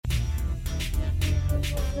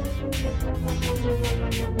This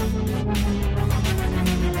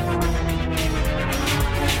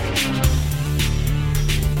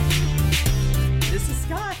is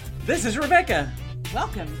Scott. This is Rebecca.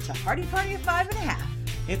 Welcome to Hardy Party of 5.5.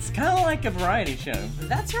 It's kind of like a variety show.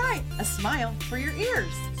 That's right, a smile for your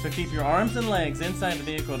ears. So keep your arms and legs inside the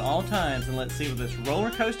vehicle at all times and let's see where this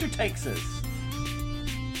roller coaster takes us.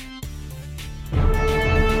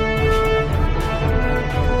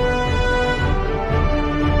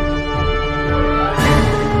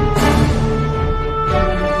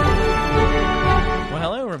 Well,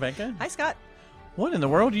 hello, Rebecca. Hi, Scott. What in the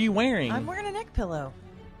world are you wearing? I'm wearing a neck pillow.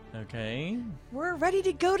 Okay. We're ready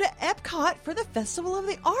to go to Epcot for the Festival of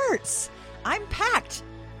the Arts. I'm packed.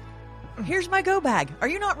 Here's my go bag. Are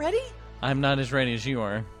you not ready? I'm not as ready as you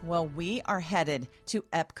are. Well, we are headed to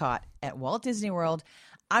Epcot at Walt Disney World.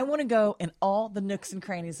 I want to go in all the nooks and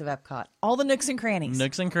crannies of Epcot. All the nooks and crannies.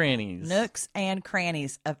 Nooks and crannies. Nooks and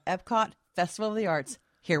crannies of Epcot Festival of the Arts.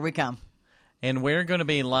 Here we come. And we're going to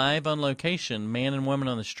be live on location, man and woman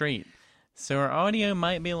on the street. So our audio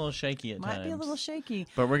might be a little shaky at times. Might be a little shaky.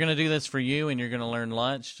 But we're going to do this for you, and you're going to learn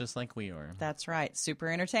lots just like we are. That's right. Super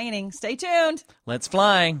entertaining. Stay tuned. Let's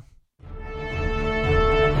fly.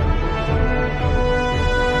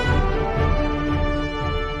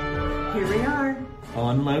 Here we are.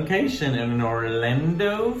 On location in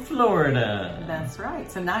Orlando, Florida. That's right.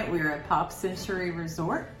 Tonight we are at Pop Century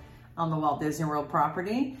Resort on the Walt Disney World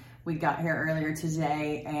property. We got here earlier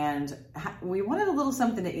today and we wanted a little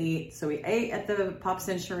something to eat. So we ate at the Pop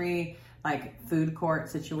Century like food court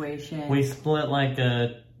situation. We split like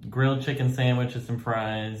a grilled chicken sandwich and some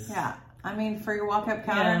fries. Yeah. I mean, for your walk-up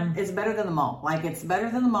counter, it's better than the mall. Like, it's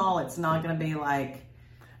better than the mall. It's not going to be like...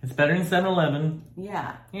 It's better than 7-Eleven.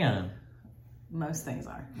 Yeah. Yeah. Most things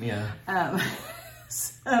are. Yeah.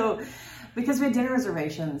 So, because we had dinner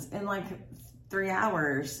reservations in like 3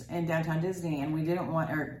 hours in downtown Disney, and we didn't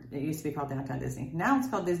want, or it used to be called downtown Disney. Now it's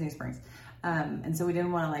called Disney Springs. And so we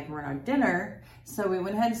didn't want to like run our dinner. So we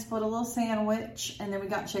went ahead and split a little sandwich, and then we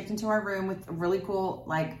got checked into our room with a really cool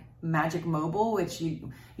like Magic Mobile, which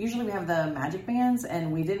usually we have the Magic Bands,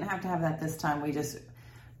 and we didn't have to have that this time. We just,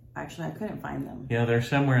 actually I couldn't find them. Yeah, they're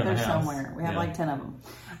somewhere in the house. They're somewhere. We have like 10 of them.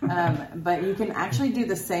 But you can actually do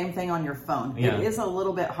the same thing on your phone. Yeah. It is a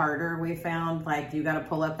little bit harder. We found like you got to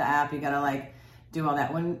pull up the app. You got to like do all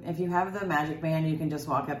that. If you have the Magic Band, you can just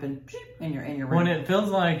walk up and in your room. When it feels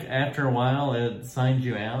like after a while it signs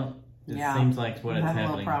you out. It seems like what it's happening. I have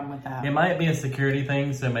a little problem with that. It might be a security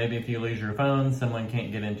thing, so maybe if you lose your phone, someone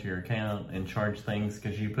can't get into your account and charge things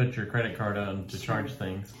because you put your credit card on to charge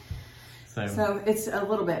things. So it's a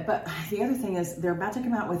little bit, but the other thing is they're about to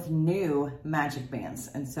come out with new Magic Bands,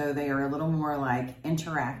 and so they are a little more like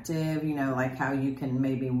interactive, you know, like how you can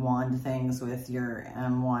maybe wand things with your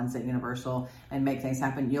wands at Universal and make things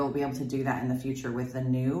happen. You'll be able to do that in the future with the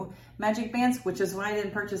new Magic Bands, which is why I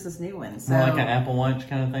didn't purchase this new one. So more like an Apple Watch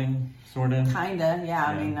kind of thing, sort of? Kinda, yeah.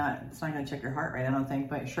 I mean, it's not going to check your heart rate, I don't think,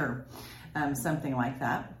 but sure, something like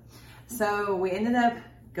that. So we ended up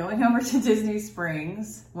going over to Disney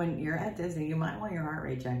Springs. When you're at Disney, you might want your heart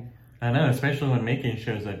rate checked. I know, especially when Mickey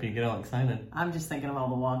shows up, you get all excited. I'm just thinking of all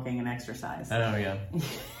the walking and exercise. Oh, yeah.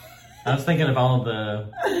 I was thinking of all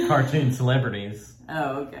the cartoon celebrities.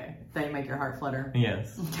 Oh, okay. They make your heart flutter.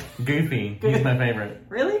 Yes. Goofy. He's my favorite.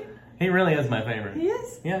 Really? He really is my favorite. He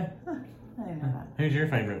is? Yeah. Huh. I didn't know that. Who's your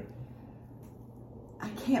favorite? I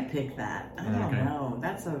can't pick that. I don't know.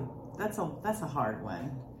 That's a hard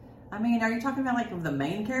one. I mean, are you talking about like the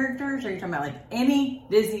main characters, or are you talking about like any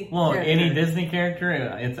Disney character? Any Disney character,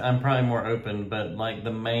 I'm probably more open, but like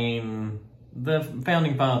the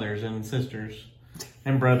founding fathers and sisters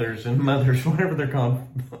and brothers and mothers, whatever they're called.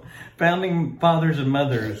 Founding fathers and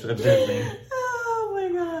mothers of Disney. Oh my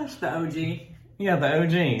gosh, the OG. Yeah, the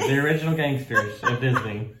OG, the original gangsters of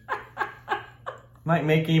Disney. Like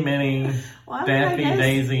Mickey, Minnie, Daffy,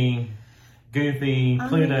 Daisy, Goofy,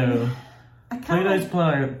 Pluto. Pluto's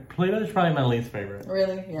probably my least favorite.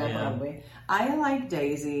 Really? Yeah, probably. I like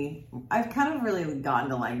Daisy. I've kind of really gotten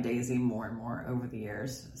to like Daisy more and more over the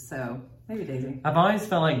years. So maybe Daisy. I've always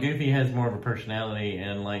felt like Goofy has more of a personality,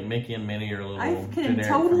 and like Mickey and Minnie are a little I can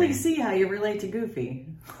totally see how you relate to Goofy.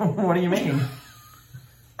 What do you mean?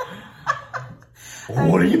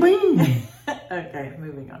 What do you mean? Okay,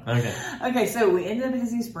 moving on. Okay, so we ended up at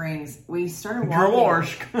Disney Springs. We started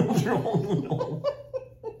walking.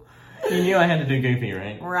 You knew I had to do Goofy,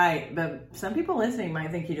 right? Right, but some people listening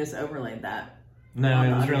might think you just overlaid that. No,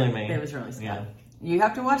 it was really me. It was really Scott. Yeah. You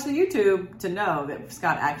have to watch the YouTube to know that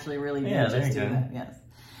Scott actually really did just do that. Yes.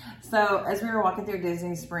 So as we were walking through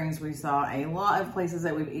Disney Springs, we saw a lot of places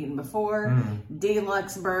that we've eaten before.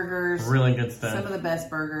 Deluxe burgers. Really good stuff. Some of the best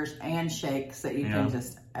burgers and shakes that you can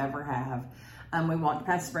just ever have. We walked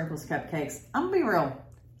past Sprinkles Cupcakes. I'm going to be real.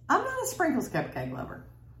 I'm not a Sprinkles Cupcake lover.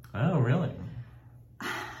 Oh, really?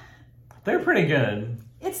 They're pretty good.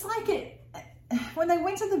 It's like when they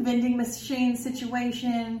went to the vending machine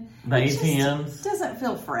situation, the ATMs just doesn't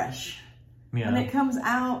feel fresh. Yeah. When it comes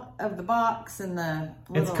out of the box and the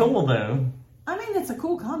little, it's cool though. I mean, it's a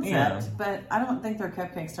cool concept, but I don't think their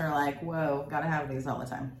cupcakes are like, whoa, gotta have these all the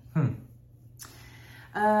time.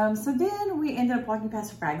 So then we ended up walking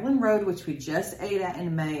past Raglan Road, which we just ate at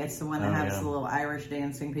in May. It's the one that has the little Irish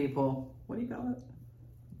dancing people. What do you call it?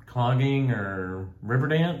 Clogging or river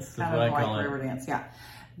dance is kind what of I call like it. River dance, yeah.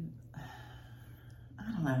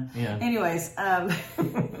 I don't know. Yeah. Anyways,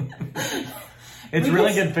 it's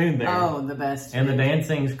really good food there. Oh, the best. And the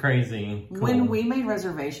dancing's crazy. Cool. When we made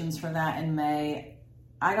reservations for that in May,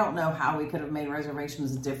 I don't know how we could have made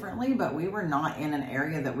reservations differently, but we were not in an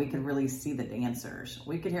area that we could really see the dancers.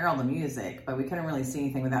 We could hear all the music, but we couldn't really see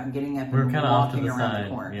anything without getting up and walking around the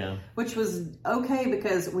corner. Which was okay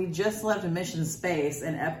because we just left Mission Space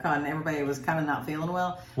in Epcot and everybody was kind of not feeling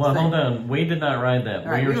well. Well, hold on. We did not ride that.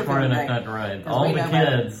 Right, we were smart enough not to ride. All the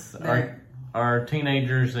kids, our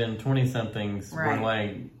teenagers and 20-somethings were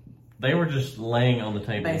like, they were just laying on the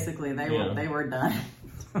table. Basically, they were done.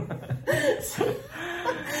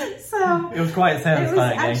 So it was quite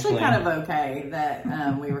satisfying. It was actually kind of okay that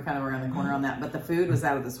we were kind of around the corner on that, but the food was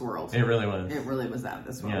out of this world. It really was. It really was out of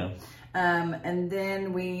this world. Yeah. And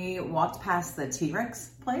then we walked past the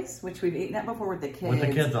T-Rex place, which we've eaten at before with the kids. With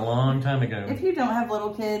the kids a long time ago. If you don't have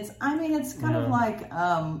little kids, I mean, it's kind of like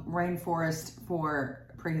Rainforest for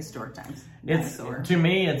prehistoric times. To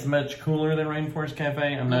me, it's much cooler than Rainforest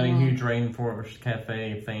Cafe. I'm not a huge Rainforest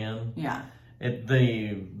Cafe fan. Yeah.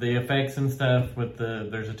 The effects and stuff with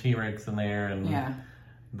there's a T-Rex in there and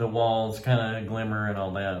the walls kind of glimmer and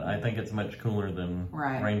all that. I think it's much cooler than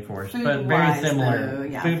Rainforest, but very similar.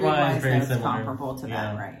 Food-wise, very similar. Comparable to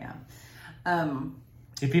that, right? Yeah.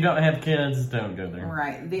 If you don't have kids, don't go there.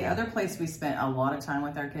 Right. The other place we spent a lot of time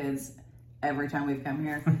with our kids every time we've come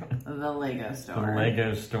here, the Lego store. The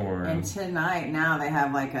Lego store. And tonight, now they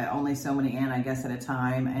have like only so many in, I guess, at a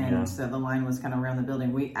time. And so the line was kind of around the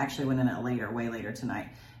building. We actually went in it way later tonight,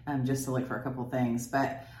 just to look for a couple things.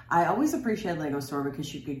 But I always appreciate Lego store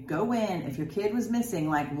because you could go in, if your kid was missing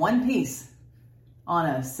like one piece on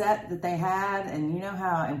a set that they had, and you know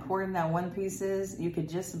how important that one piece is, you could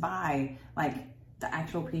just buy like the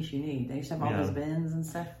actual piece you need. They used to have all those bins and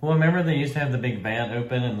stuff. Well, remember they used to have the big vat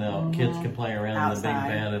open and the kids could play around outside.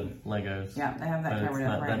 The big vat of Legos. Yeah, they have that covered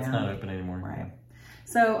up right now. That's not open anymore. Right.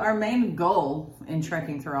 So our main goal in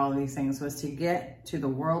trekking through all of these things was to get to the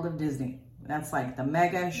world of Disney. That's like the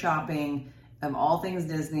mega shopping of all things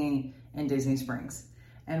Disney in Disney Springs.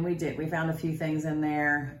 And we did. We found a few things in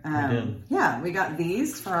there. We did. Yeah, we got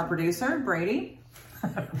these for our producer, Brady.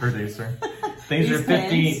 Producer. These are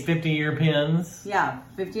 50-year pins. Yeah,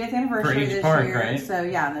 50th anniversary for each this park, year. right? So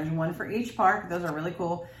yeah, there's one for each park. Those are really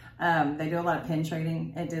cool. They do a lot of pin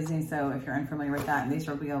trading at Disney, so if you're unfamiliar with that, and these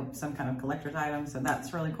will be some kind of collector's item, so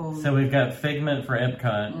that's really cool. So we've got Figment for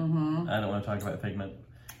Epcot. I don't want to talk about Figment.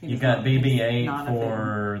 You've got BB-8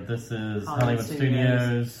 for, this is Hollywood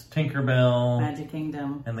Studios, Tinkerbell, Magic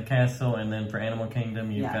Kingdom, and the castle, and then for Animal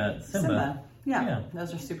Kingdom, you've got Simba. Yeah,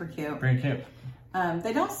 those are super cute. Very cute.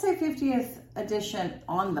 They don't say 50th edition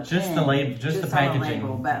on the just pin. The label, just the packaging. On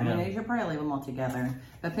the label, but you should probably leave them all together.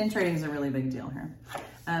 But pin trading is a really big deal here.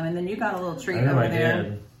 And then you got a little treat over there.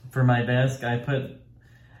 Did. For my desk, I put,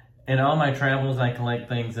 in all my travels, I collect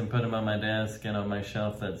things and put them on my desk and on my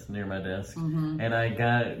shelf that's near my desk. And I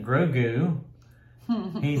got Grogu.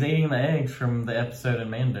 He's eating the eggs from the episode in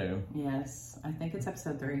Mando. Yes, I think it's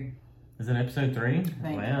episode 3. Is it episode 3?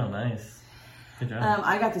 Wow, nice. Good job.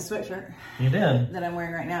 I got the sweatshirt. You did. That I'm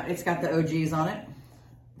wearing right now. It's got the OGs on it.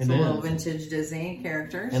 It's a little vintage Disney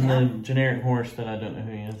characters. And the generic horse that I don't know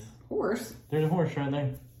who he is. Horse? There's a horse right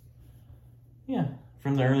there. Yeah,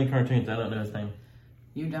 from the early cartoons. I don't know his name.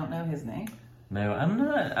 You don't know his name? No, I'm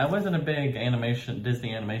not. I wasn't a big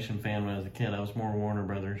Disney animation fan when I was a kid. I was more Warner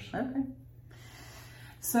Brothers. Okay.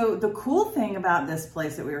 So the cool thing about this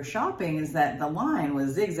place that we were shopping is that the line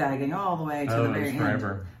was zigzagging all the way to the very end.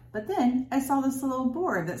 Forever. But then I saw this little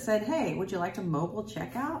board that said, hey, would you like to mobile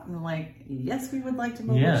checkout? And I'm like, yes, we would like to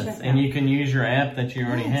mobile checkout. Yes, and you can use your app that you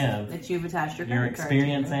already have. That you've attached your credit card to. Your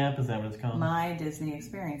Experience app, is that what it's called? My Disney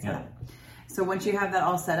Experience app. So once you have that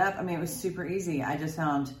all set up, I mean, it was super easy. I just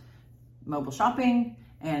found mobile shopping,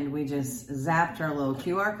 and we just zapped our little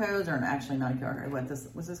QR codes, or actually not a QR code.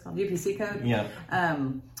 What's this called? UPC code. Yeah.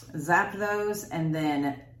 Zapped those, and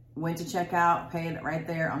then went to check out. Paid right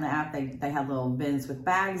there on the app. They had little bins with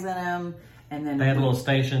bags in them, and then they had little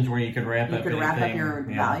stations where you could wrap up your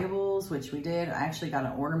valuables, which we did. I actually got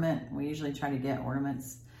an ornament. We usually try to get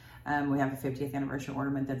ornaments. We have a 50th anniversary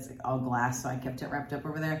ornament that's all glass, so I kept it wrapped up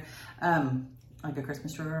over there, like a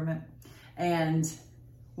Christmas tree ornament. And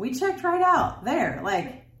we checked right out there,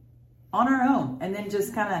 like on our own, and then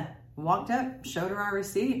just kind of walked up, showed her our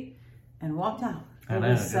receipt, and walked out. It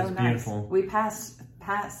was so nice. Beautiful. We passed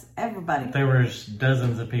everybody. There were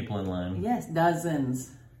dozens of people in line. Yes,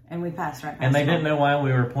 dozens. And we passed right past and they didn't know why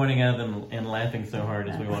we were pointing at them and laughing so hard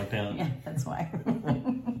as we walked out. Yeah, that's why.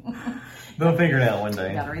 They'll figure it out one day.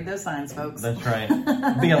 You gotta read those signs, folks. That's right.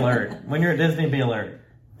 Be alert. When you're at Disney, be alert.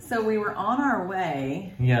 So we were on our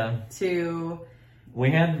way to...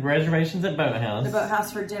 We had reservations at Boathouse. The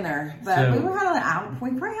Boathouse for dinner. But we probably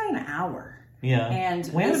had an hour. Yeah. And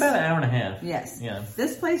we had about an hour and a half. Yes. Yeah.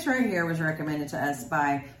 This place right here was recommended to us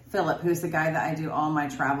by Philip, who's the guy that I do all my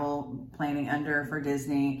travel planning under for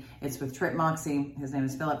Disney. It's with Trip Moxie. His name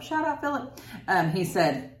is Philip. Shout out, Philip. He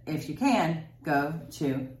said, if you can, go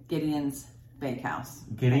to Gideon's Bakehouse.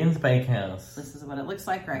 Gideon's Bakehouse. This is what it looks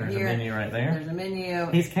like here. There's a menu right there. There's a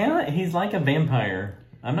menu. He's like a vampire.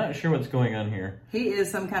 I'm not sure what's going on here. He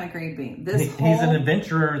is some kind of creepy. He's an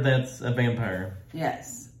adventurer that's a vampire.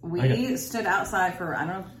 Yes. We stood outside for,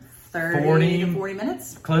 30 to 40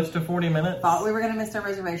 minutes. Close to 40 minutes. Thought we were going to miss our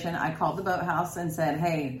reservation. I called the Boathouse and said,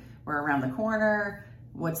 hey, we're around the corner.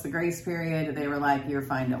 What's the grace period? They were like, you're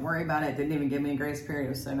fine. Don't worry about it. Didn't even give me a grace period. It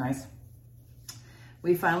was so nice.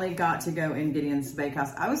 We finally got to go in Gideon's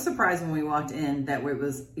Bakehouse. I was surprised when we walked in that it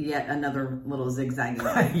was yet another little zigzag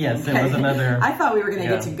line. Yes, it was another. I thought we were going to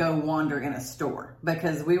get to go wander in a store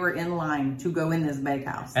because we were in line to go in this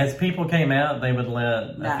bakehouse. As people came out, they would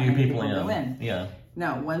let a few people in. Yeah.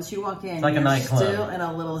 No, once you walk in, it's like you're a nightclub. Still in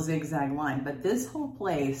a little zigzag line. But this whole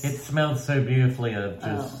place... It smells so beautifully of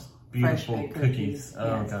just beautiful cookies.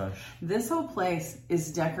 Oh, gosh. This whole place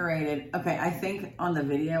is decorated. Okay, I think on the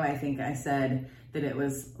video, I said that it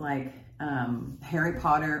was like Harry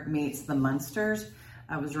Potter meets the Munsters.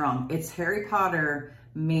 I was wrong. It's Harry Potter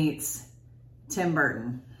meets Tim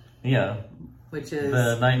Burton. Yeah. Which is...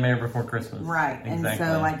 The Nightmare Before Christmas. Right. Exactly. And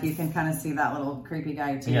so like you can kind of see that little creepy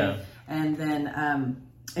guy too. Yeah. And then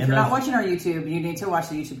if you're not watching our YouTube, you need to watch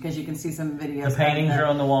the YouTube because you can see some videos. The paintings are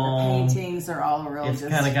on the wall. The paintings are all real. It's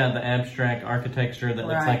kind of got the abstract architecture that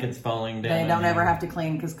looks like it's falling down. They don't ever have to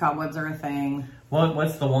clean because cobwebs are a thing.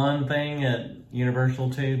 What's the one thing at Universal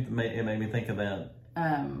too? It made me think of that.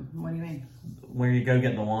 What do you mean? Where you go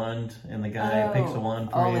get the wand and the guy picks a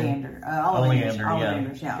wand for Oleander.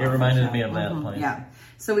 Oleander, yeah. It reminded me of that place. Yeah.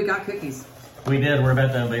 So we got cookies. We did. We're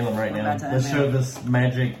about to unveil them right now. Let's show this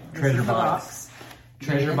magic treasure box.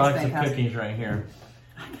 Treasure box of cookies right here.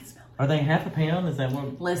 I can smell it. Are they half a pound? Is that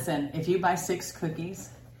what? Listen, if you buy 6 cookies,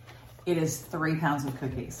 it is 3 pounds of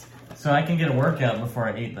cookies. So I can get a workout before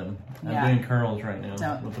I eat them. I'm doing curls right now.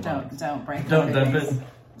 Don't break. Don't dump it.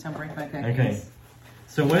 Don't break my cookies. Okay.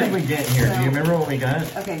 So what did we get here? Do you remember what we got?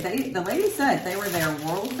 Okay, the lady said they were their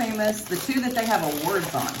world famous, the 2 that they have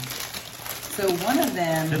awards on. So one of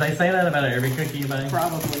them... Did they say that about every cookie you buy?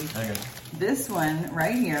 Probably. Okay. This one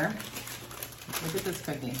right here, look at this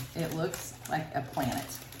cookie. It looks like a planet.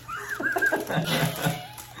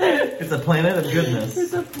 It's a planet of goodness.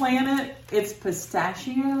 It's a planet. It's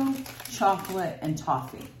pistachio, chocolate, and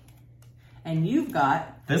toffee. And you've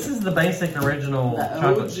got... This is the basic original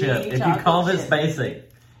chocolate chip. If you call this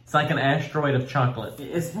basic, it's like an asteroid of chocolate. It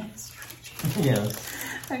is an asteroid. Yes.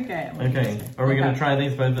 Okay. Are we going to try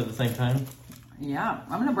these both at the same time? Yeah.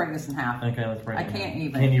 I'm going to break this in half. Okay, let's break it in half. I can't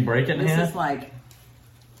even. Can you break it in half? This is like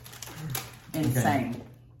insane. Okay.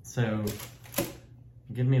 So,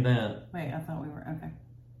 give me that. Wait, I thought we were... Okay.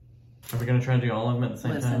 Are we going to try to do all of them at the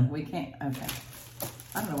same time? Listen, we can't... Okay.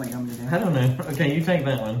 I don't know what you want me to do. I don't know. Okay, you take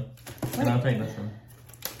that one. And I'll take this one.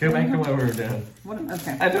 Go back to what we were doing.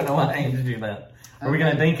 Okay. I don't know why I had to do that. Are we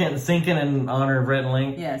going to dink it and sink it in honor of Rhett and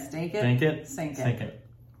Link? Yes, dink it. Dink it? Sink it. Sink it.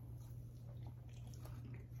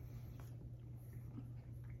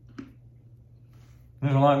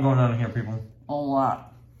 There's a lot going on here, people. A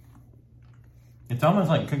lot. It's almost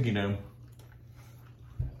like cookie dough.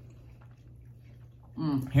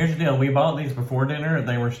 Here's the deal. We bought these before dinner.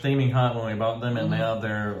 They were steaming hot when we bought them, and now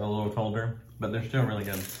they're a little colder, but they're still really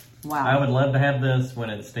good. Wow. I would love to have this when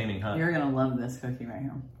it's steaming hot. You're going to love this cookie right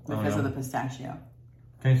here because of the pistachio.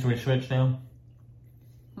 Okay, so we switch now?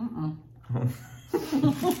 Can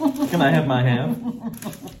I have my half?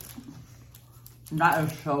 That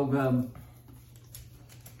is so good.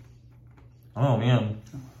 Oh, man.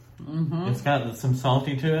 It's got some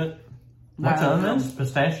salty to it. What's on this?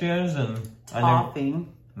 Pistachios and...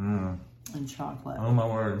 Topping. And chocolate. Oh, my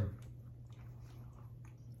word.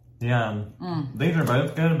 Yeah. These are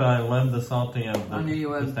both good, but I love the salty of the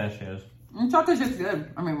pistachios. Chocolate chip's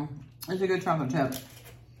good. I mean, it's a good chocolate chip.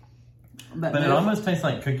 But it almost tastes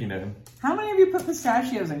like cookie dough. How many of you put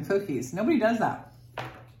pistachios in cookies? Nobody does that.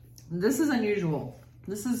 This is unusual.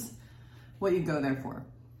 This is what you go there for.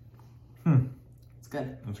 It's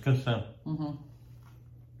good. It's good stuff.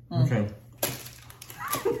 Okay.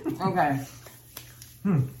 Okay.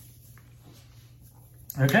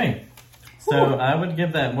 Okay. So I would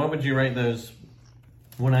give that, what would you rate those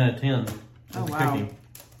 1 out of 10? Oh, wow. Cookie?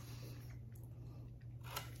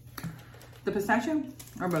 The pistachio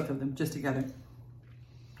or both of them, just together?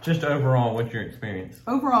 Just overall, what's your experience?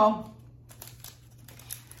 Overall,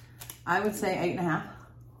 I would say 8.5.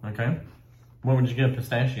 Okay. What would you give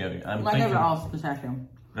pistachio? I give it all pistachio.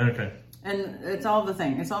 Okay. And it's all the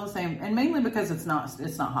thing. It's all the same. And mainly because it's not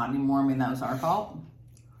hot anymore. I mean, that was our fault.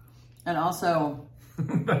 And also...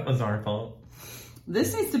 that was our fault.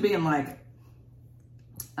 This needs to be in like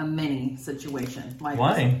a mini situation. Like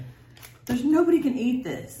why? There's nobody can eat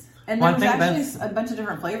this. And there was actually a bunch of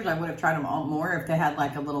different flavors. I would have tried them all more if they had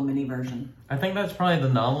like a little mini version. I think that's probably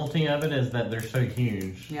the novelty of it, is that they're so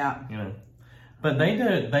huge. Yeah. You know. But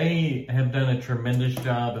they have done a tremendous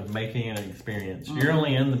job of making it an experience. You're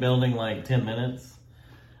only in the building like 10 minutes,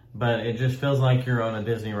 but it just feels like you're on a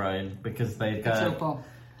Disney ride because they've got... It's so cool.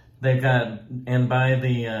 They've got, and by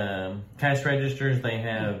the cash registers, they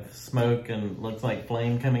have smoke and looks like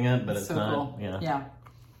flame coming up, but it's so not. Cool. Yeah. Yeah.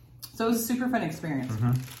 So it was a super fun experience.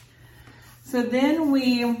 So then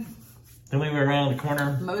we went around the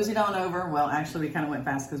corner. Moseyed on over. Well, actually, we kind of went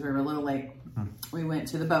fast because we were a little late. We went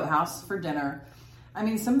to the Boathouse for dinner. I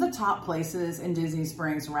mean, some of the top places in Disney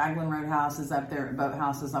Springs, Raglan Roadhouse is up there.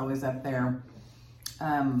 Boathouse is always up there.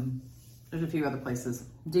 There's a few other places.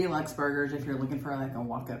 Deluxe Burgers, if you're looking for like a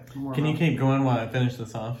walk-up. Can you keep going while I finish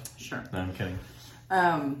this off? Sure. No, I'm kidding.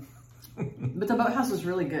 But the Boathouse was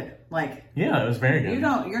really good. Like, yeah, it was very good.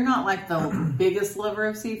 You're not like the biggest lover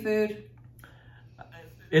of seafood.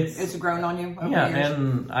 It's grown on you over the years.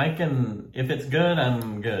 And I can, if it's good,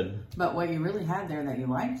 I'm good. But what you really had there that you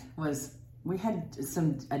liked was we had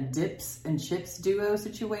a dips and chips duo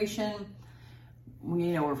situation.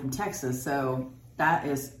 We're from Texas, so that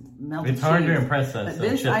is melted cheese. It's hard to impress us. But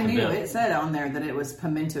this, I knew it said on there that it was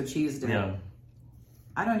pimento cheese duo. Yeah.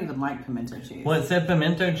 I don't even like pimento cheese. Well, it said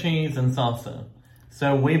pimento cheese and salsa.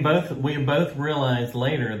 So we both realized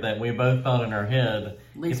later that we both thought in our head,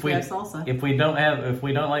 at least we have salsa. If we don't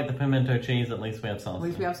like the pimento cheese, at least we have salsa. At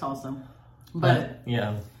least we have salsa. But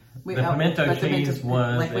yeah, the pimento cheese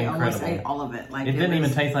was like we incredible. Almost ate all of it. Like it didn't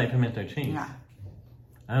even taste like pimento cheese. Yeah.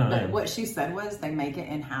 I don't know. But what she said was they make it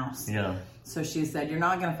in house. Yeah. So she said you're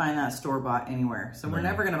not going to find that store bought anywhere. So we're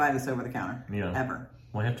never going to buy this over the counter. Yeah. Ever.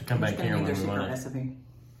 We'll have to come back here when we want it. Recipe.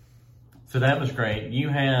 So that was great. You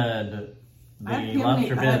had the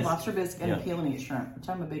lobster bisque. I had lobster bisque and peel and eat shrimp, which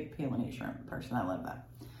I'm a big peel and eat shrimp person. I love that.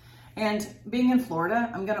 And being in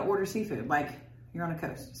Florida, I'm going to order seafood. Like, you're on a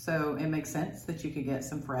coast. So it makes sense that you could get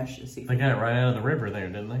some fresh seafood. They got it right out of the river there,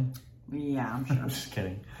 didn't they? Yeah, I'm sure. I'm just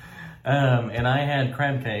kidding. And I had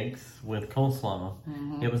crab cakes with coleslaw.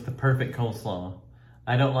 It was the perfect coleslaw.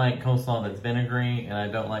 I don't like coleslaw that's vinegary, and I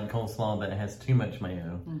don't like coleslaw that has too much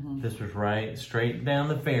mayo. This was right straight down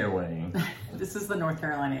the fairway. This is the North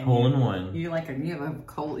Carolina. Hole in one. You're a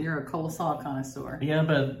coleslaw connoisseur. Yeah,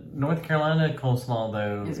 but North Carolina coleslaw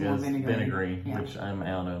though is more vinegary, which I'm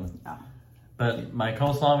out of. Yeah. But my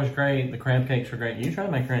coleslaw was great. The crab cakes were great. You tried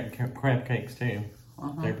my crab cakes too.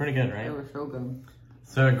 They're pretty good, right? They were so good.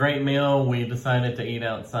 So a great meal. We decided to eat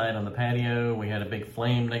outside on the patio. We had a big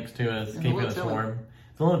flame next to us, keeping us warm.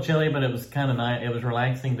 It's a little chilly, but it was kind of nice. It was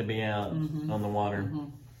relaxing to be out on the water.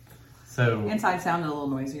 So inside sounded a little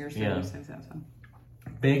noisier. So yeah.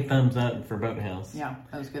 Big thumbs up for Boathouse. Yeah,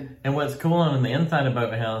 that was good. And what's cool on the inside of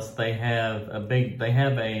Boathouse, they have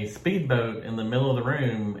a speedboat in the middle of the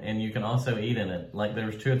room, and you can also eat in it. Like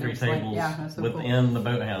there's 2 or 3 tables within the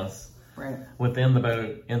boathouse. Right. Within the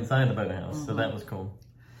boat, inside the Boathouse. So that was cool.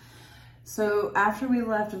 So after we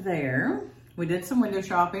left there, we did some window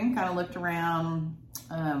shopping, kind of looked around.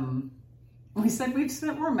 We said we've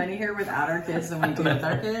spent more money here without our kids than we do with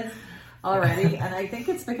our kids already. And I think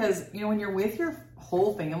it's because, when you're with your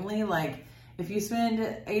whole family, like if you spend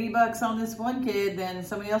 $80 on this one kid, then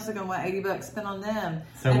somebody else is going to want $80 spent on them.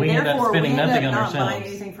 So we end up spending nothing on ourselves. Not buying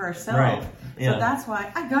anything for ourselves. Right. Yeah. So that's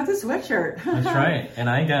why I got the sweatshirt. That's right. And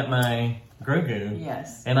I got my Grogu.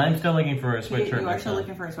 Yes. And I'm still looking for a sweatshirt. You are still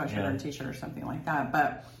looking for a sweatshirt or a t-shirt or something like that.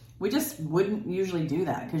 But we just wouldn't usually do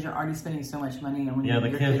that because you're already spending so much money. And when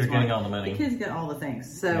the kids are getting all the money. The kids get all the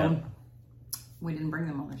things. So we didn't bring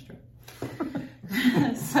them on this trip.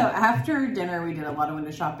 So after dinner, we did a lot of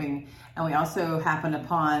window shopping, and we also happened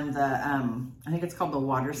upon the, I think it's called the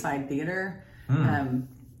Waterside Theater,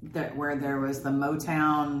 where there was the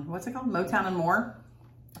Motown, what's it called? Motown and More.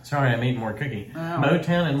 Sorry, I'm eating more cookie. Oh.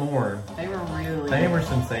 Motown and More. They were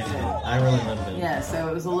sensational. I really loved it. Yeah, so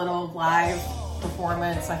it was a little live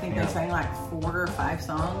performance. I think they sang like 4 or 5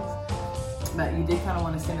 songs, but you did kind of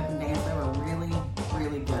want to stand up and dance. They were really,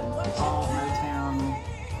 really good. All Motown.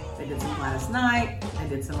 They did some Gladys Knight. They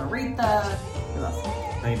did some Aretha. Who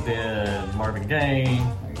else? They did Marvin Gaye.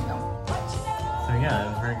 There you go. So yeah, it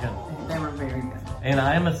was very good. They were very good. And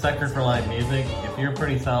I'm a sucker for live music. If you're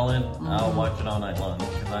pretty solid, I'll watch it all night long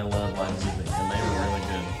because I love live music, and they were really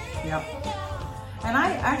good. Yep. And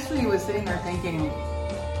I actually was sitting there thinking,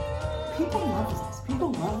 people love this.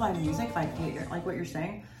 People love live music, like what you're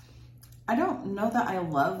saying. I don't know that I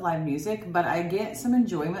love live music, but I get some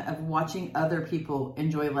enjoyment of watching other people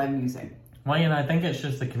enjoy live music. Well, I think it's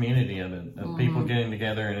just the community of it, of people getting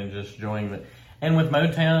together and just enjoying it. And with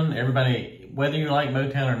Motown, everybody, whether you like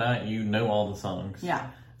Motown or not, you know all the songs. Yeah.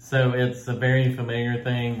 So it's a very familiar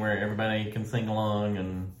thing where everybody can sing along,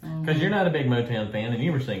 and because you're not a big Motown fan, and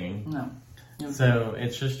you were singing. No. So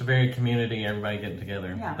it's just a very community, everybody getting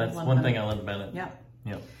together. Yeah, that's one thing I love about it. Yep.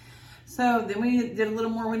 Yep. So then we did a little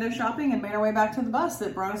more window shopping and made our way back to the bus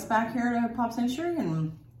that brought us back here to Pop Century,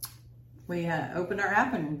 and we opened our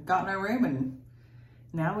app and got in our room, and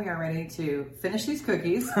now we are ready to finish these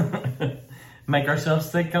cookies. Make ourselves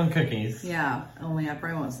sick on cookies. Yeah, only I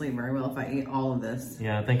probably won't sleep very well if I eat all of this.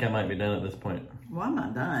 Yeah, I think I might be done at this point. Well, I'm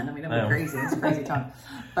not done. I mean, I'm crazy. It's crazy talk.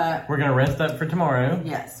 But we're going to rest up for tomorrow.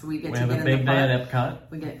 Yes, we get to have get a in big the day park. at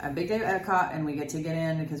Epcot. We get a big day at Epcot, and we get to get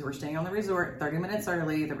in because we're staying on the resort 30 minutes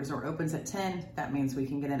early. The resort opens at 10. That means we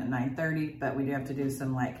can get in at 9:30, but we do have to do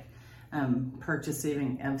some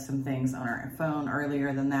purchasing of some things on our phone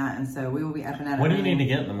earlier than that, and so we will be up and at it. What do you need to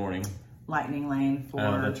get in the morning? Lightning Lane for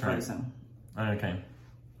Frozen. Right. Okay.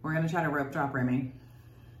 We're going to try to rope drop Remy.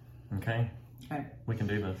 Okay. Okay. We can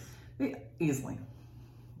do this. Easily.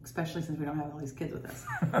 Especially since we don't have all these kids with us.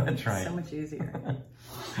 That's right. So much easier.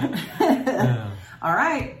 All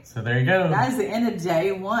right. So there you go. That is the end of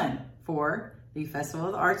day 1 for the Festival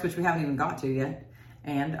of the Arts, which we haven't even got to yet,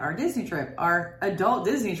 and our Disney trip, our adult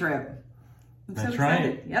Disney trip. I'm so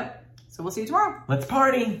excited. Right. Yep. So we'll see you tomorrow. Let's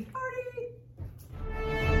party.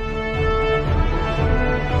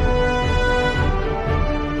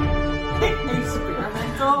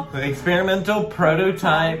 The experimental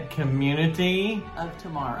prototype community of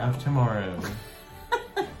tomorrow.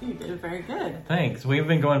 You did very good. Thanks. We've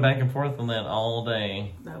been going back and forth on that all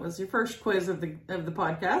day. That was your first quiz of the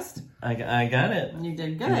podcast. I got it. You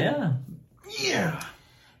did good. Yeah.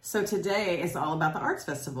 So today is all about the Arts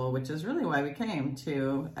Festival, which is really why we came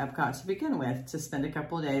to Epcot to begin with, to spend a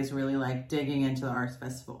couple of days really digging into the Arts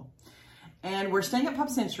Festival. And we're staying at Pop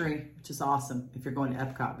Century, which is awesome if you're going to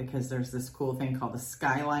Epcot, because there's this cool thing called the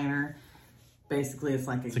Skyliner. Basically, it's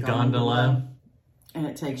like a gondola. And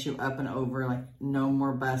it takes you up and over, like no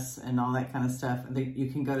more bus and all that kind of stuff. You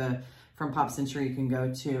can go from Pop Century, you can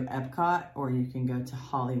go to Epcot, or you can go to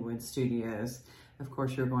Hollywood Studios. Of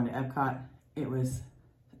course, you're going to Epcot.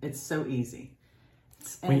 It's so easy.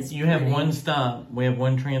 You have one stop. We have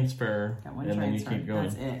one transfer. Then you keep going.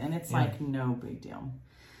 That's it. And it's like no big deal.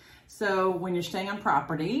 So when you're staying on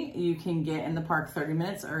property, you can get in the park 30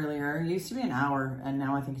 minutes earlier. It used to be an hour, and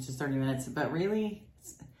now I think it's just 30 minutes. But really,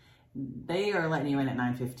 they are letting you in at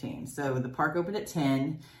 9:15. So the park opened at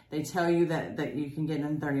 10. They tell you that you can get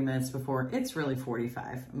in 30 minutes before. It's really 45.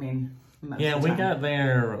 I mean, most of the time. We got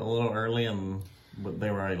there a little early, but they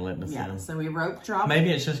were already letting us in. Yeah, so we rope dropped.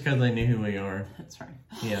 Maybe it's just because they knew who we are. That's right.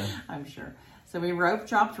 Yeah. I'm sure. So we rope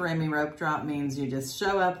dropped Remy. Rope drop means you just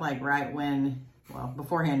show up right when... Well,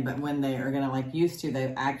 beforehand, but when they are going to used to,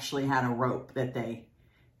 they actually had a rope that they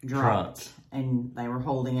dropped, and they were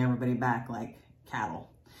holding everybody back like cattle.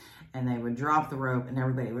 And they would drop the rope, and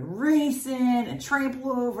everybody would race in and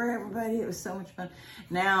trample over everybody. It was so much fun.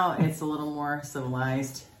 Now it's a little more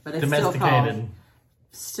civilized, but it's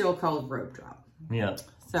still called rope drop. Yeah.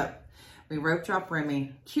 So we rope drop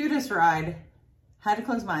Remy. Cutest ride. Had to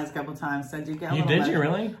close my eyes a couple times, so I do get a little motion. You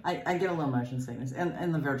really? I get a little motion sickness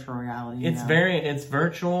in the virtual reality. It's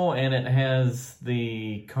virtual, and it has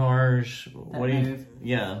the cars that move.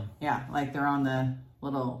 Yeah. Yeah, like they're on the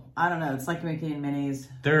little, I don't know, it's like Mickey and Minnie's.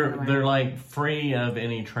 They're like free of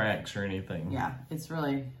any tracks or anything. Yeah, it's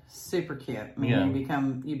really super cute. I mean,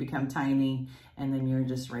 you become tiny, and then you're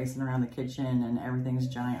just racing around the kitchen, and everything's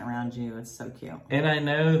giant around you. It's so cute. And I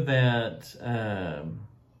know that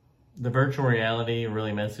the virtual reality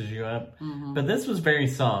really messes you up, but this was very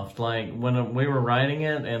soft. Like when we were riding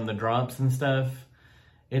it and the drops and stuff,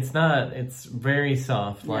 it's very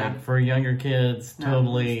soft. Like for younger kids,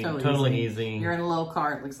 totally easy. You're in a little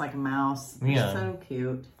car, it looks like a mouse. It's so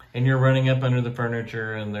cute. And you're running up under the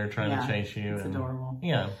furniture and they're trying to chase you. It's adorable.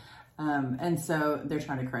 Yeah. And so they're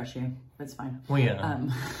trying to crush you, but it's fine. Well, yeah.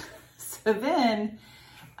 So then...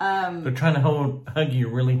 they're trying to hug you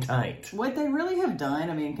really tight. What they really have done,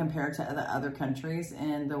 I mean, compared to the other countries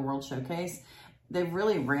in the World Showcase, they've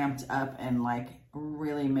really ramped up and like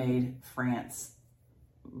really made France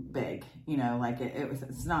big. You know, like it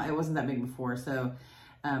wasn't that big before, so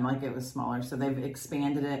like it was smaller. So they've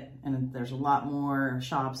expanded it, and there's a lot more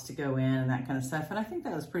shops to go in and that kind of stuff. And I think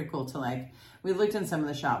that was pretty cool to like. We looked in some of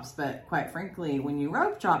the shops, but quite frankly, when you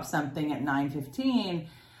rope drop something at 9:15.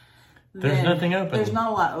 There's nothing open. There's not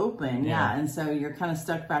a lot open, and so you're kind of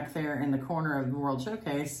stuck back there in the corner of the World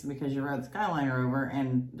Showcase because you rode Skyliner over,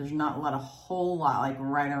 and there's not a whole lot like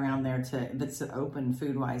right around there that's open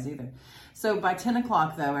food wise either. So by 10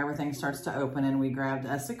 o'clock though, everything starts to open, and we grabbed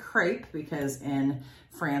us a crepe because in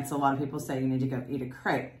France a lot of people say you need to go eat a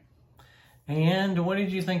crepe. And what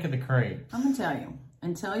did you think of the crepe? I'm gonna tell you,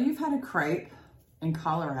 until you've had a crepe in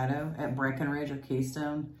Colorado at Breckenridge or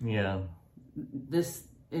Keystone,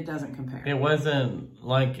 it doesn't compare. It wasn't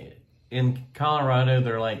like in Colorado,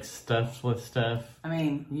 they're like stuffed with stuff. I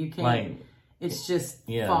mean, you can't, like, it's just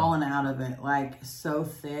falling out of it, like so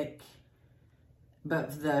thick.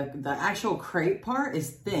 But the actual crepe part is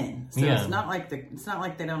thin. So it's not like they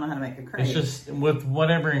don't know how to make a crepe. It's just with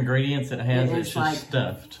whatever ingredients it has, it's just like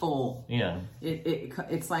stuffed. Full. Yeah.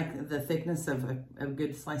 It's like the thickness of a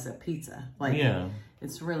good slice of pizza. Like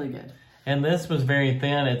it's really good. And this was very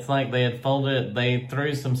thin. It's like they had folded, they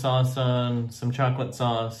threw some sauce on, some chocolate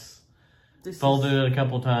sauce, folded it a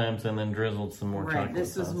couple times, and then drizzled some more chocolate sauce.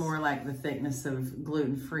 This was more like the thickness of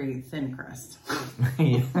gluten-free thin crust.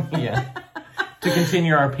 Yeah. To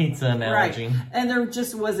continue our pizza analogy. Right. And there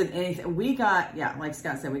just wasn't anything. We got, like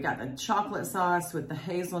Scott said, we got the chocolate sauce with the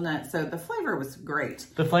hazelnut. So the flavor was great.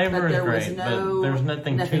 The flavor was great, but there's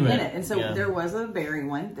nothing to in it. And so there was a berry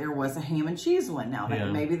one. There was a ham and cheese one. Now,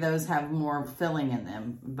 maybe those have more filling in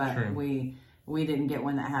them. But we didn't get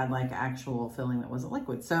one that had like actual filling that wasn't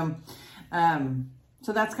liquid. So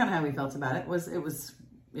so that's kind of how we felt about it. It was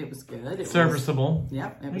good. Serviceable.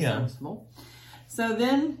 It was serviceable. So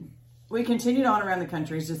then... we continued on around the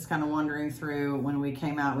countries, just kind of wandering through. When we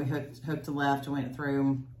came out, we hooked a left, went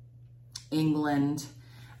through England,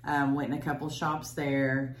 went in a couple shops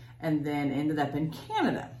there, and then ended up in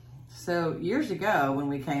Canada. So years ago, when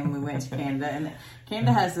we came, we went to Canada, and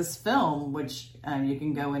Canada has this film which you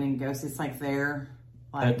can go in and go see. It's like their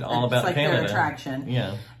all about Canada. Their attraction.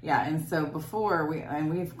 Yeah. And so before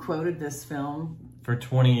we've quoted this film. For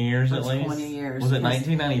 20 years at least? 20 years. Was it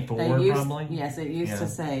 1994 probably? Yes, it used to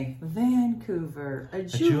say, Vancouver, a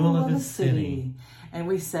jewel of a city. And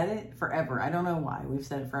we said it forever. I don't know why. We've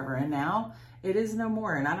said it forever. And now it is no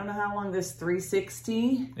more. And I don't know how long this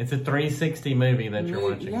 360... It's a 360 movie that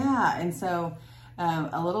you're watching. Yeah. And so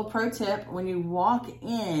a little pro tip, when you walk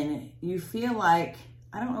in, you feel like,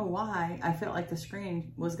 I don't know why, I felt like the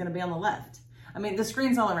screen was going to be on the left. I mean, the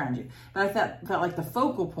screen's all around you, but I felt like the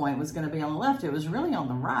focal point was going to be on the left. It was really on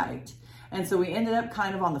the right. And so we ended up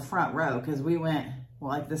kind of on the front row because we went,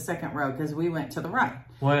 like the second row, because we went to the right.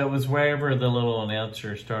 Well, it was wherever the little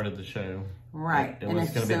announcer started the show. Right. It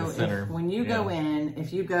was going to be the center. When you go in,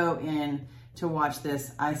 if you go in to watch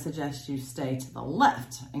this, I suggest you stay to the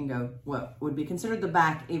left and go what would be considered the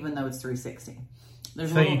back, even though it's 360. You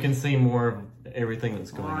can see more of everything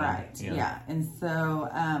that's going on. Right, yeah. And so...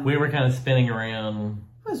 we were kind of spinning around.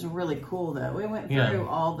 It was really cool, though. We went through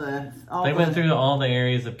went through all the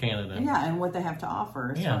areas of Canada. Yeah, and what they have to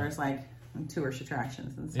offer as far as, like, tourist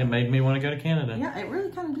attractions and stuff. It made me want to go to Canada. Yeah, it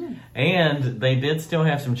really kind of did. And they did still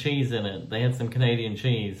have some cheese in it. They had some Canadian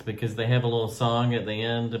cheese because they have a little song at the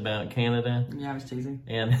end about Canada. Yeah, it was cheesy.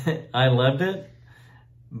 And I loved it.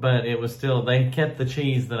 But it was still, they kept the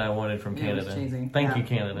cheese that I wanted from Canada. It was cheesy. Thank you,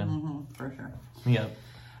 Canada. Mm-hmm, for sure. Yeah.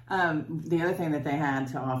 The other thing that they had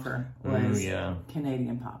to offer was the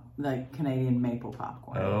Canadian maple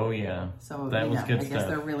popcorn. Oh, yeah. So that was good stuff. I guess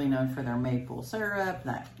they're really known for their maple syrup,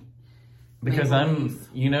 that Because I'm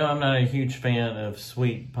not a huge fan of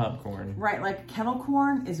sweet popcorn. Right, like kettle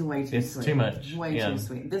corn is way too sweet. It's too much. Way too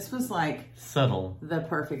sweet. This was like subtle. The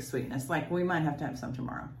perfect sweetness. Like we might have to have some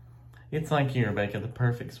tomorrow. It's like you, Rebecca, the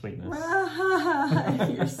perfect sweetness.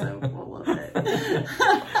 You're so full of it.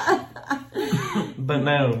 But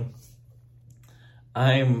no,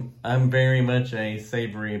 I'm very much a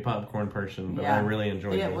savory popcorn person, but I really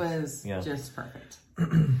enjoyed it. It was just perfect.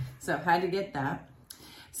 So had to get that.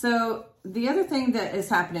 So the other thing that is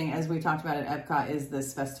happening, as we talked about at Epcot, is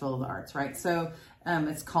this Festival of the Arts, right? So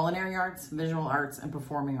it's culinary arts, visual arts, and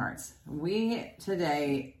performing arts. We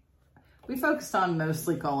focused on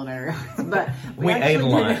mostly culinary arts, but we ate a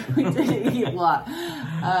lot. We did eat a lot.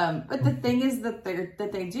 But the thing is that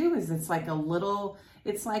they do is it's like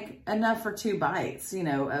enough for 2 bites,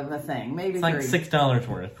 of a thing. Maybe it's like $6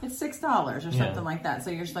 worth. It's $6 or something like that. So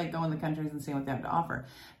you're just like going to the countries and seeing what they have to offer.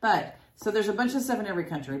 But so there's a bunch of stuff in every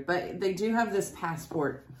country, but they do have this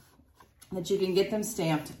passport that you can get them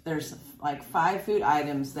stamped. There's like 5 food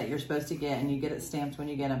items that you're supposed to get, and you get it stamped when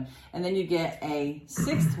you get them. And then you get a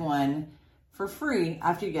 6th one for free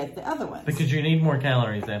after you get the other ones. Because you need more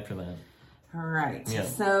calories after that. Right. Yeah.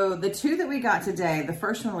 So the 2 that we got today, the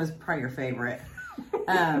first one was probably your favorite.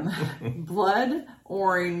 Blood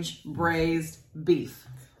orange braised beef.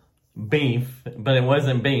 Beef, but it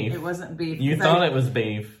wasn't beef. It wasn't beef. You thought it was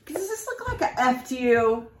beef. Does this look like a F to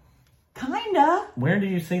you? Kinda. Where do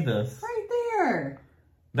you see this? Right there.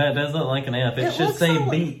 That does look like an F. It should say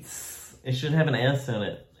beets. It should have an S in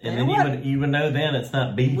it. And then you would know then it's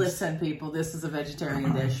not beef. Listen, people, this is a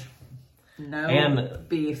vegetarian dish. No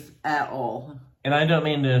beef at all. And I don't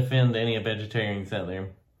mean to offend any vegetarians out there,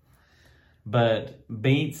 but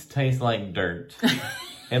beets taste like dirt.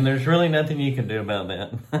 And there's really nothing you can do about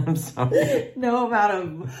that. I'm sorry. No amount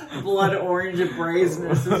of blood orange and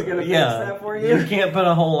braisedness is going to fix that for you. You can't put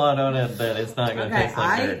a whole lot on it that it's not going to taste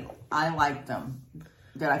like dirt. I liked them.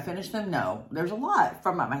 Did I finish them? No. There's a lot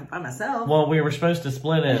by myself. Well, we were supposed to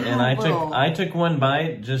split it, and I took one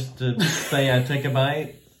bite just to say I took a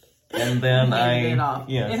bite. And then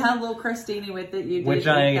it had a little crostini with it. You did which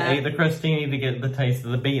I ate the crostini to get the taste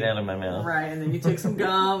of the beet out of my mouth. Right, and then you took some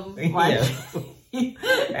gum.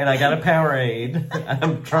 And I got a Powerade.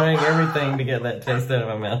 I'm trying everything to get that taste out of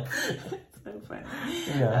my mouth. So funny.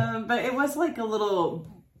 Yeah. But it was like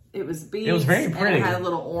it was beets. It was very pretty. And it had a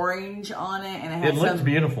little orange on it. And it looked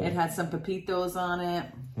beautiful. It had some pepitos on it.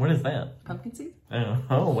 What is that? Pumpkin seeds.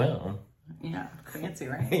 Oh, well. Yeah, fancy,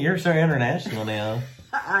 right? You're so international now.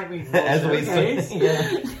 I mean, as we say. Yeah.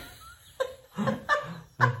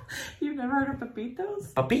 You've never heard of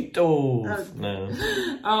pepitos? Pepitos. No.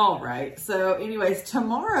 All right. So, anyways,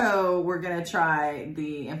 tomorrow we're gonna try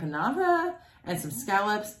the empanada and some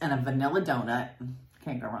scallops and a vanilla donut.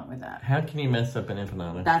 Can't go wrong with that. How can you mess up an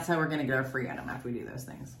empanada? That's how we're gonna get our free item after we do those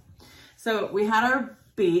things. So we had our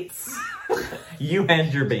beets. You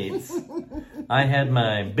had your beets. I had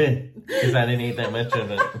my bit because I didn't eat that much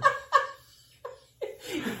of it.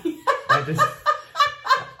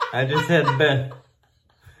 I just had bit,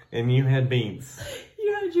 and you had beets.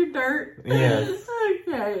 You had your dirt? Yes.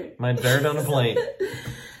 Okay. My dirt on a plate.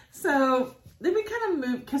 So then we kind of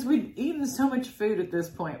moved, because we'd eaten so much food at this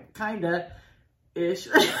point, kinda-ish.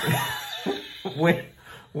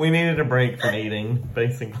 We needed a break from eating,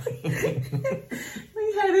 basically.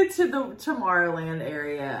 We headed to the Tomorrowland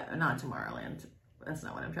area. Not Tomorrowland. That's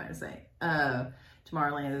not what I'm trying to say.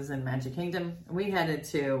 Tomorrowland is in Magic Kingdom. We headed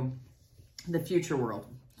to the Future World.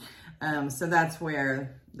 So that's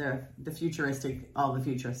where all the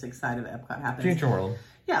futuristic side of Epcot happens. Future World.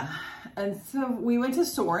 Yeah. And so we went to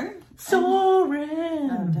Soarin'.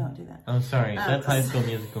 Soarin'! Oh, don't do that. Oh, sorry. That's High School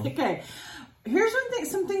Musical. Okay. Here's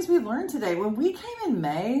some things we learned today. When we came in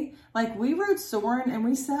May, we rode Soarin' and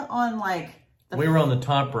we sat on we were on the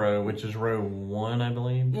top row, which is row 1, I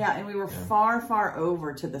believe. Yeah, and we were far, far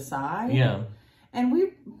over to the side. Yeah. And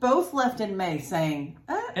we both left in May saying,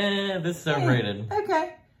 this is overrated.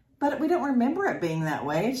 Okay. But we don't remember it being that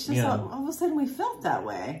way. It's just all of a sudden we felt that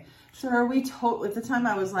way. So are we at the time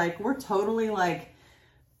I was like, we're totally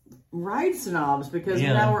ride snobs because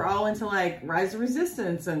now we're all into Rise of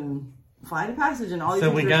Resistance and Flight of Passage and all these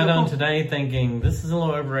things. So we got on today thinking this is a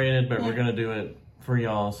little overrated, but we're going to do it for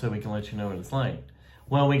y'all so we can let you know what it's like.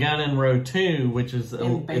 Well, we got in row 2, which is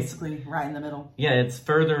basically right in the middle. Yeah, it's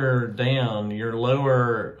further down. You're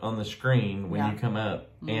lower on the screen when you come up.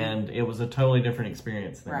 Mm-hmm. And it was a totally different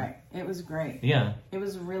experience there. Right. It was great. Yeah. It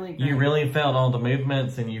was really great. You really felt all the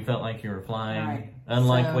movements and you felt like you were flying. Right.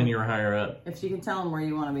 Unlike when you were higher up. If you can tell them where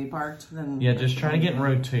you want to be parked, then... Yeah, just try to get in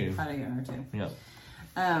row 2. Try to get in row 2. Yeah.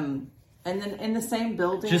 And then in the same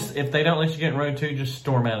building... Just, if they don't let you get in row 2, just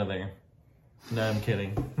storm out of there. No, I'm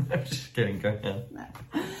kidding. I'm just kidding. Go ahead. No.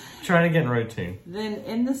 Try to get in row 2. Then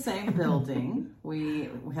in the same building, we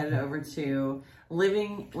headed over to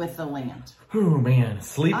Living with the Land. Oh, man.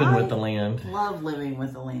 Sleeping with the Land. Love Living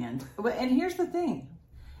with the Land. And here's the thing.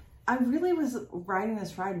 I really was writing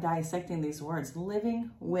this ride, dissecting these words.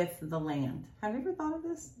 Living with the Land. Have you ever thought of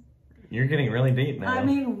this? You're getting really deep now. I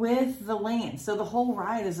mean, with the land. So the whole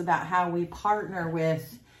ride is about how we partner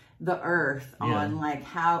with the earth on like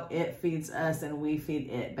how it feeds us and we feed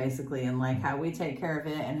it, basically, and like how we take care of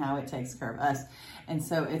it and how it takes care of us. And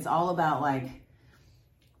so it's all about like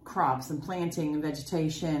crops and planting and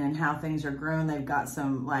vegetation and how things are grown. They've got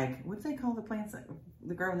some like, what do they call the plants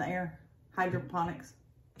that grow in the air? Hydroponics.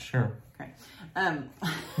 Sure. Okay.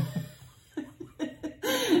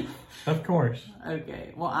 Of course.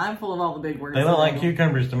 Okay. Well, I'm full of all the big words. They look like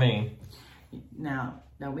cucumbers to me. Now,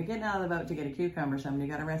 don't be getting out of the boat to get a cucumber. Somebody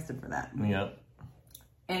got arrested for that. Yep.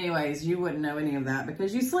 Anyways, you wouldn't know any of that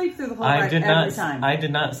because you sleep through the whole ride every time. I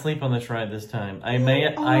did not sleep on this ride this time. I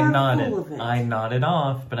nodded. I nodded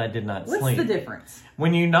off, but I did not sleep. What's the difference?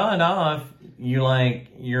 When you nod off, you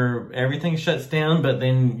everything shuts down, but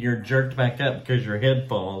then you're jerked back up because your head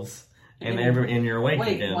falls and you're awake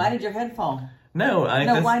again. Why did your head fall? No,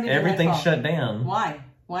 everything shut down. Why?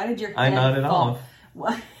 Why did your head I nodded fall? off.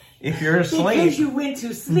 Why? If you're asleep. Because you went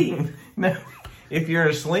to sleep. No. If you're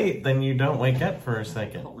asleep, then you don't wake up for a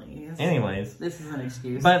second. Please. Anyways. This is an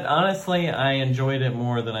excuse. But honestly, I enjoyed it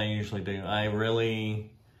more than I usually do. I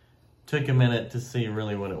really took a minute to see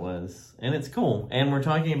really what it was. And it's cool. And we're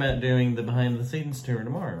talking about doing the behind the scenes tour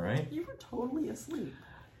tomorrow, right? You were totally asleep.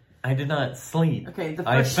 I did not sleep. Okay,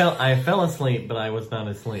 I fell asleep, but I was not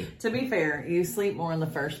asleep. To be fair, you sleep more in the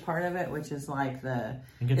first part of it, which is like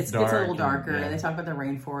it gets a little darker, and they talk about the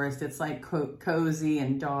rainforest. It's like cozy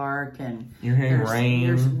and dark, and you're hearing rain.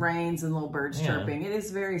 There's rains and little birds chirping. It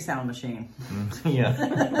is very Sound Machine. Yeah.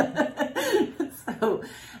 So,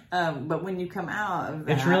 but when you come out of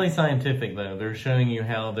that, it's really scientific though. They're showing you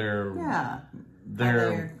how they're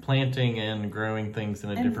planting and growing things in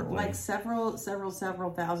a different way. Like several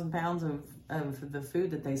thousand pounds of the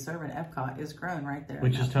food that they serve in Epcot is grown right there.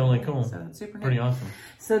 Which is totally cool. So it's super neat. Pretty awesome.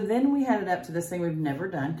 So then we headed up to this thing we've never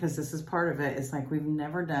done, because this is part of it. It's like we've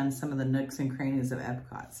never done some of the nooks and crannies of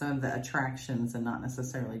Epcot, some of the attractions and not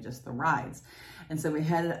necessarily just the rides. And so we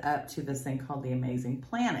headed up to this thing called the Amazing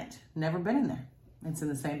Planet. Never been in there. It's in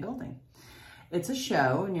the same building. It's a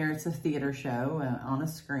show, and it's a theater show on a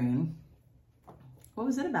screen. What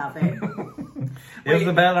was it about, babe? It was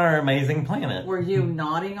about our amazing planet. Were you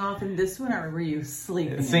nodding off in this one, or were you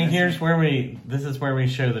sleeping? See, this is where we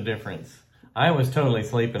show the difference. I was totally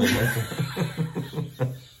sleeping in this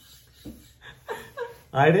one.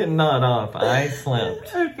 I didn't nod off. I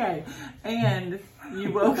slept. Okay. And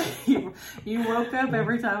you woke up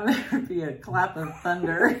every time there would be a clap of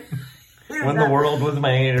thunder. When the world was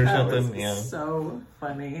made or something. Was so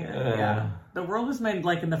funny. Yeah. The world was made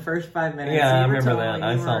like in the first 5 minutes. Yeah, I remember that.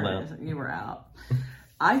 I saw that. You were out.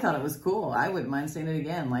 I thought it was cool. I wouldn't mind seeing it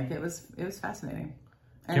again. Like it was fascinating.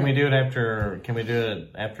 Can we do it after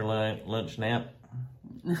lunch nap?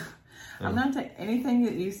 I'm not anything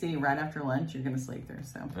that you see right after lunch, you're going to sleep through.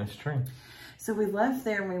 So that's true. So we left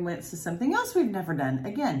there and we went to something else we've never done.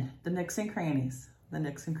 Again, the Nooks and Crannies. The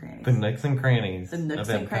Nooks and Crannies. The Nooks and Crannies. The Nooks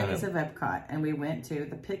and Crannies of Epcot. And we went to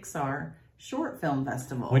the Pixar Short Film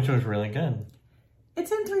Festival. Which was really good.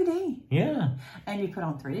 It's in 3D. Yeah. And you put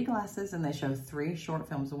on 3D glasses and they show 3 short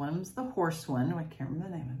films. One of them's the horse one. I can't remember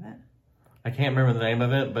the name of it. I can't remember the name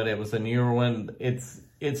of it, but it was a newer one.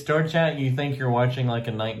 It starts out, you think you're watching like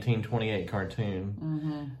a 1928 cartoon.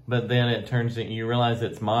 Mm-hmm. But then you realize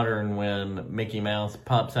it's modern when Mickey Mouse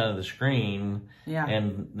pops out of the screen. Yeah.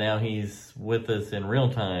 And now he's with us in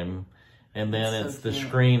real time. And then it's the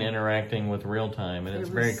screen interacting with real time. And it's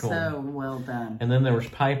very cool. So well done. And then there was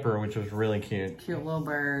Piper, which was really cute. Cute little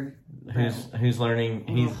bird. Who's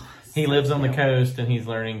learning. He lives on the coast and he's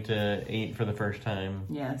learning to eat for the first time.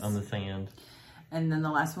 Yes. On the sand. And then the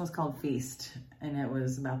last one was called Feast. And it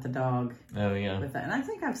was about the dog. Oh, yeah. With that. And I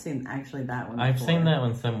think I've seen actually that one before. I've seen that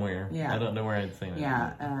one somewhere. Yeah. I don't know where I'd seen it.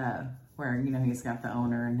 Yeah. Where, he's got the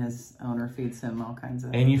owner and his owner feeds him all kinds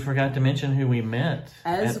of... And you forgot to mention who we met.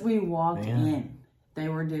 As we walked in, they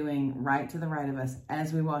were doing right to the right of us.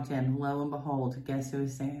 As we walked in, lo and behold, guess who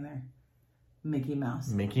was standing there? Mickey Mouse.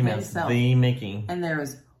 Mickey Mouse, himself. The Mickey. And there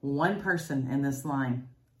was one person in this line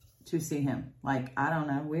to see him. Like, I don't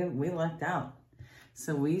know, we lucked out.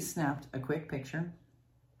 So we snapped a quick picture.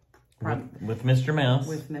 With Mr. Mouse.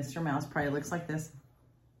 With Mr. Mouse. Probably looks like this.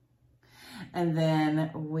 And then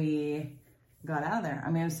we got out of there. I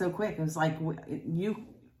mean, it was so quick. It was like, you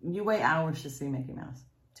wait hours to see Mickey Mouse.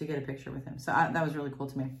 to get a picture with him. So that was really cool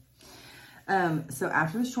to me. So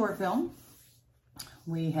after the short film,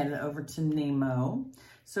 we headed over to Nemo.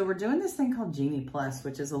 So we're doing this thing called Genie Plus,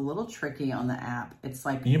 which is a little tricky on the app. It's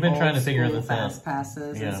like you've been trying to figure this out. Fast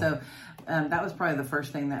passes, and so that was probably the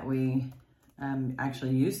first thing that we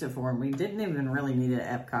actually used it for. And we didn't even really need it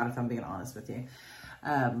at Epcot, if I'm being honest with you.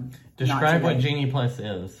 Describe what Genie Plus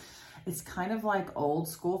is. It's kind of like old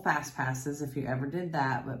school fast passes, if you ever did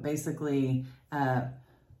that. But basically,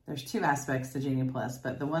 there's two aspects to Genie Plus.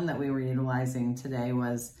 But the one that we were utilizing today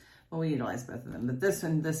was, well, we utilized both of them. But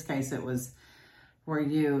in this case, it was where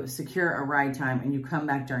you secure a ride time and you come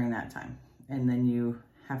back during that time. And then you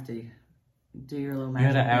have to do your little magic.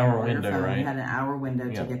 You had an hour window, right? You had an hour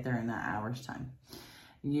window to get there in that hour's time.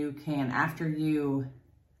 You can, after you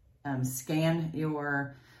scan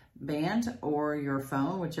your band or your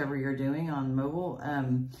phone, whichever you're doing on mobile,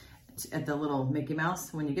 at the little Mickey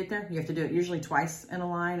Mouse, when you get there, you have to do it usually twice in a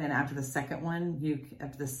line. And after the second one,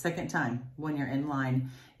 after the second time when you're in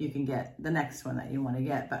line, you can get the next one that you want to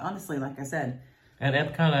get. But honestly, like I said, at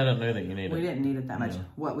Epcot, I don't know that you need it. We didn't need it that much.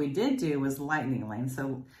 What we did do was lightning lane.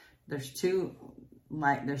 So there's two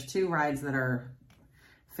rides that are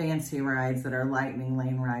fancy rides that are lightning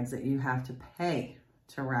lane rides that you have to pay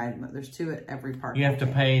to ride. There's two at every park. You have to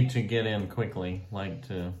pay to get in quickly,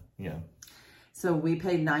 So we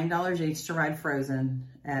paid $9 each to ride Frozen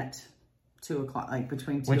at 2 o'clock, like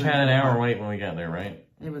between 2 Which had an hour wait when we got there, right?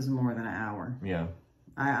 It was more than an hour. Yeah.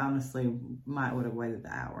 I honestly would have waited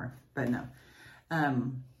the hour, but no.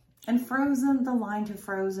 And Frozen, the line to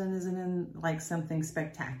Frozen isn't in like something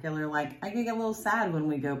spectacular. Like I get a little sad when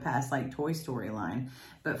we go past like Toy Story line,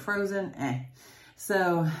 but Frozen,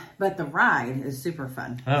 So, but the ride is super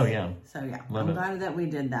fun. Oh yeah. So yeah, I'm glad that we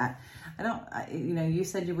did that. You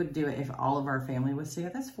said you would do it if all of our family was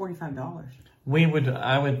together. That's $45. We would,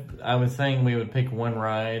 I was saying we would pick one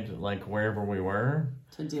ride, like wherever we were.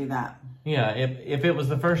 To do that. Yeah, if it was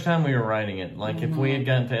the first time we were riding it, like if we had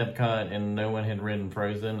gotten to Epcot and no one had ridden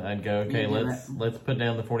Frozen, I'd go, okay, let's put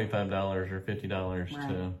down the $45 or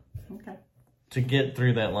 $50 to get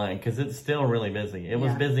through that line, because it's still really busy. It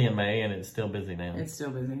was busy in May and it's still busy now. It's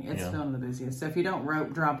still busy. It's still the busiest. So if you don't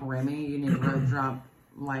rope drop Remy, you need to rope drop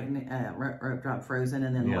rope drop Frozen,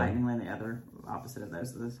 and then Lightning Lane, the other opposite of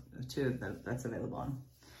those. There's two that's available on.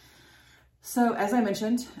 So as I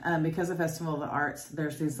mentioned, because of Festival of the Arts,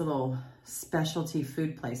 there's these little specialty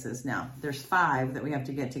food places. Now, there's 5 that we have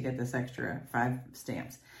to get this extra 5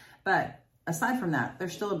 stamps. But aside from that,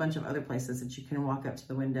 there's still a bunch of other places that you can walk up to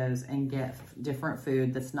the windows and get different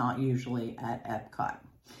food that's not usually at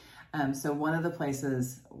Epcot. So one of the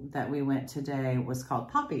places that we went today was called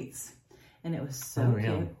Pop Eats. And it was so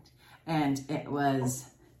cute. And it was...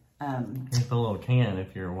 Here's the little can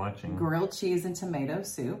if you're watching. Grilled cheese and tomato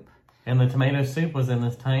soup. And the tomato soup was in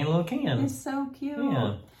this tiny little can. It's so cute.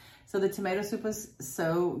 Yeah. So the tomato soup was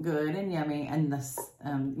so good and yummy. And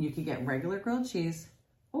you could get regular grilled cheese,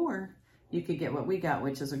 or you could get what we got,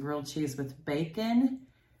 which is a grilled cheese with bacon,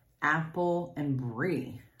 apple, and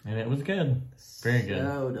brie. And it was good. Very good.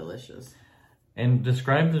 So delicious. And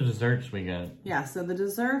describe the desserts we got. Yeah, so the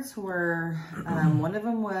desserts were, one of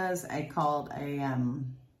them was called a,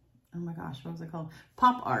 oh my gosh, what was it called?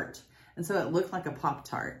 Pop Art. And so it looked like a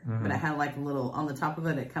Pop-Tart, but it had like a little, on the top of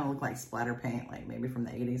it, it kind of looked like splatter paint, like maybe from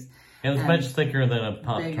the 80s. It was much thicker than a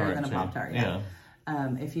Pop-Tart. Bigger than a Pop-Tart, yeah.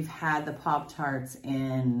 If you've had the Pop-Tarts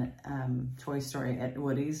in Toy Story at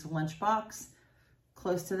Woody's lunchbox,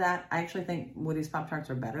 close to that, I actually think Woody's Pop-Tarts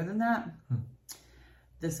are better than that.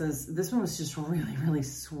 This one was just really, really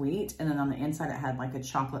sweet. And then on the inside, it had like a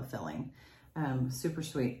chocolate filling. Super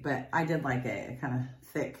sweet, but I did like it kind of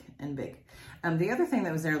thick and big. The other thing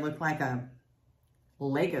that was there looked like a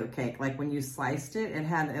Lego cake. Like when you sliced it,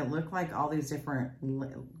 it looked like all these different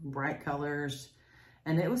bright colors.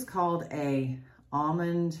 And it was called a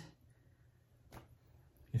almond.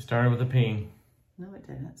 You started with a P. No, it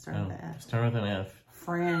didn't. It started with an F. Started with an F.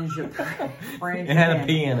 Frangipan. It had a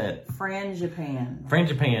P in it. Frangipan.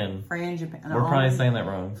 We're probably saying that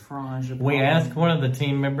wrong. Frangipan. We asked one of the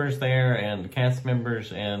team members there and cast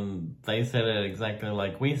members, and they said it exactly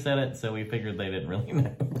like we said it, so we figured they didn't really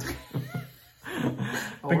know.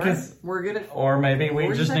 Because we're good at, or maybe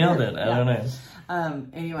we just nailed it. I don't know.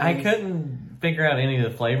 Anyway, I couldn't figure out any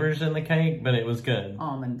of the flavors in the cake, but it was good.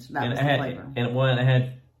 Almond. That was the flavor. And it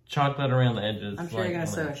had chocolate around the edges. I'm sure you're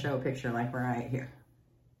gonna show a picture like right here.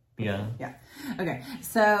 Yeah. Yeah. Okay.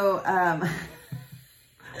 So,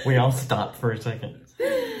 we all stopped for a second.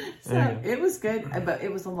 So it was good, but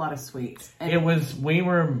it was a lot of sweets. And we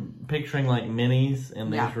were picturing like minis,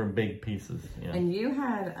 and these were big pieces. Yeah. And you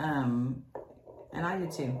had, and I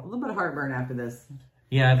did too, a little bit of heartburn after this.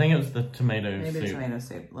 Yeah, I think it was the tomato Maybe soup. the tomato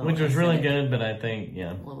soup. Which was really good, but I think,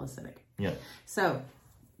 A little acidic. Yeah. So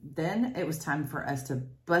then it was time for us to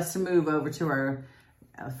bust a move over to our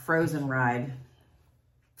Frozen ride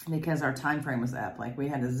because our time frame was up. Like we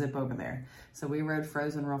had to zip over there. So we rode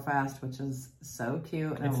Frozen real fast, which is so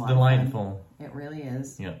cute. And it's delightful. It really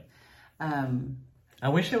is. Yeah. I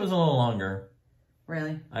wish it was a little longer.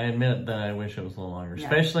 Really? I admit that I wish it was a little longer. Yeah.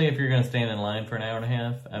 Especially if you're going to stand in line for an hour and a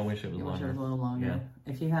half. I wish it was longer. Wish it was a little longer. Yeah.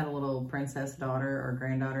 If you had a little princess daughter or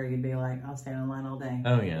granddaughter, you'd be like, I'll stand in line all day.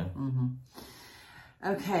 Oh, yeah. Mm-hmm.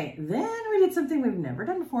 Okay, then we did something we've never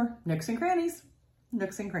done before. Nooks and Crannies.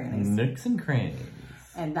 Nooks and Crannies. Nooks and Crannies.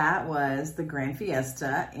 And that was the Grand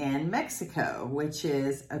Fiesta in Mexico, which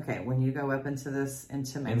is, okay, when you go up into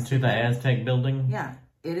Mexico. Into the Aztec building? Yeah.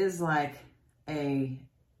 It is like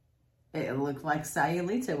it looked like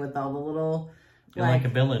Sayulita with all the little... like a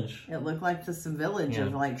village. It looked like this village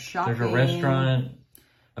of like shopping. There's a restaurant,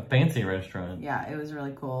 a fancy restaurant. Yeah, it was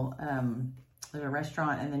really cool. There's a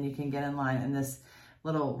restaurant and then you can get in line and this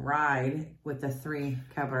little ride with the 3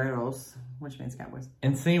 caballeros, which means cowboys.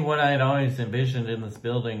 And see, what I had always envisioned in this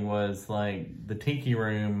building was like the Tiki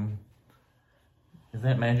Room. Is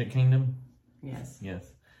that Magic Kingdom? Yes. Yes.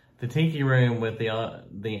 The Tiki Room with the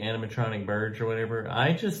animatronic birds or whatever.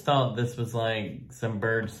 I just thought this was like some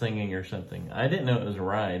birds singing or something. I didn't know it was a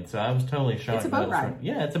ride, so I was totally shocked. It's a boat ride.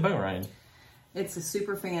 Yeah, it's a boat ride. It's a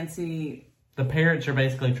super fancy... The parrots are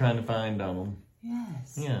basically trying to find Donald.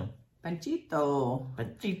 Yes. Yeah. Panchito.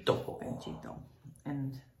 Panchito.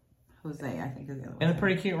 And Jose, I think, is the other one. And a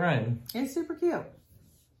pretty cute ride. It's super cute.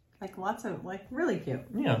 Really cute.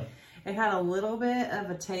 Yeah. It had a little bit of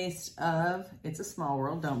a taste of It's a Small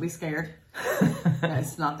World. Don't be scared.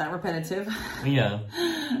 It's not that repetitive. Yeah.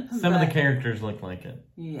 Some of the characters look like it.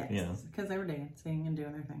 Yes. Yeah. Because they were dancing and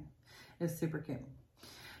doing their thing. It's super cute.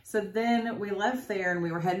 So then we left there and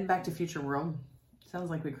we were heading back to Future World. Sounds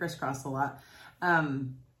like we crisscrossed a lot.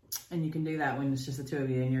 And you can do that when it's just the 2 of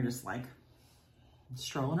you and you're just like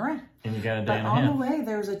strolling around. And you got a day But and a on half. the way,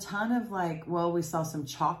 there was a ton of we saw some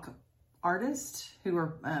chalk artists who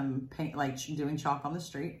were doing chalk on the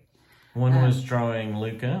street. One was drawing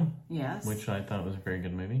Luca. Yes. Which I thought was a very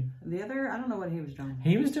good movie. The other, I don't know what he was drawing.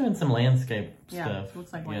 He was doing some landscape Yeah, stuff.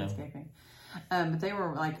 looks like landscaping. But they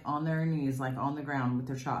were like on their knees, like on the ground with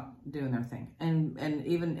their chalk, doing their thing.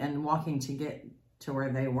 And walking to get to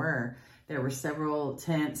where they were, there were several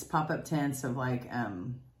tents, pop-up tents of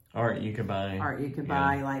art you could buy.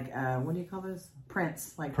 Buy, what do you call those?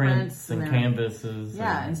 Prints and canvases.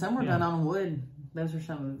 Yeah, and some were done on wood. Those are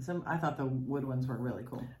some. I thought the wood ones were really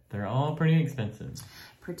cool. They're all pretty expensive.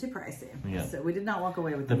 Pretty pricey. Yeah. So we did not walk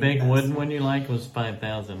away with the big wooden one you like was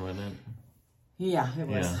 $5,000, wasn't it? Yeah, it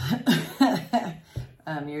was. Yeah.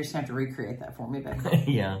 You're just gonna have to recreate that for me, babe.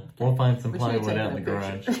 Yeah, we'll find some plywood out in the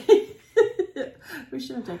garage. We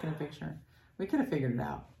should have taken a picture. We could have figured it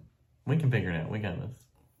out. We can figure it out. We got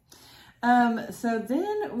this. So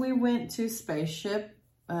then we went to Spaceship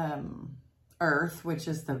Earth, which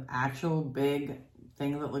is the actual big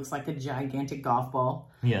thing that looks like a gigantic golf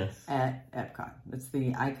ball. Yes. At Epcot. It's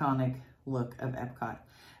the iconic look of Epcot.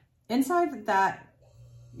 Inside that,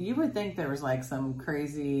 you would think there was like some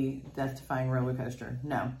crazy death-defying roller coaster.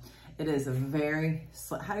 No. It is a very...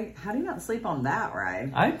 How do you not sleep on that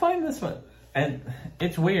ride? I find this one... And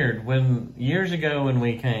it's weird. Years ago when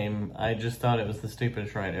we came, I just thought it was the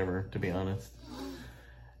stupidest ride ever, to be honest.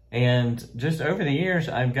 And just over the years,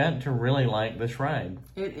 I've gotten to really like this ride.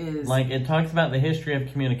 It is. Like, it talks about the history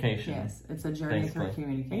of communication. Yes, it's a journey through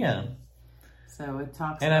communication. Yeah. So it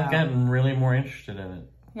talks and I've gotten really more interested in it.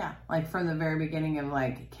 Yeah, like from the very beginning of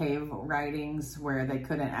like cave writings where they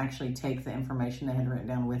couldn't actually take the information they had written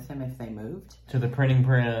down with them if they moved. To the printing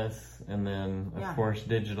press, and then, of course,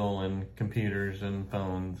 digital and computers and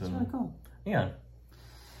phones. It's really cool. Yeah.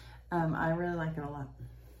 I really like it a lot.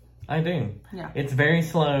 I do. Yeah. It's very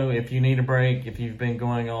slow. If you need a break, if you've been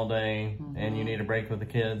going all day and you need a break with the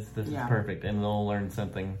kids, this is perfect. And they'll learn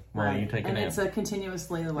something while you take a nap. And it's a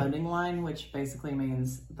continuously loading line, which basically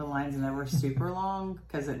means the line's never super long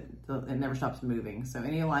because it never stops moving. So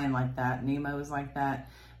any line like that, Nemo is like that,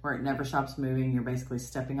 where it never stops moving. You're basically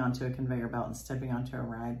stepping onto a conveyor belt and stepping onto a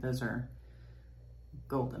ride. Those are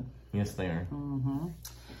golden. Yes, they are. Mm-hmm.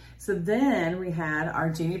 So then we had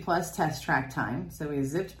our Genie Plus test track time. So we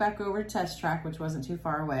zipped back over to test track, which wasn't too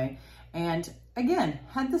far away. And again,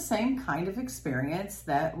 had the same kind of experience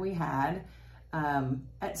that we had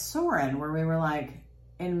at Soarin', where we were like,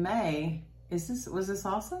 in May, was this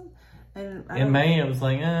awesome? And in May, it was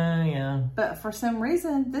like, yeah. But for some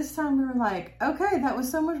reason, this time we were like, okay, that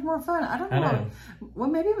was so much more fun. I don't know. Well,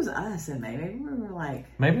 maybe it was us in May. Maybe we were like...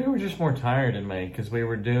 Maybe we were just more tired in May because we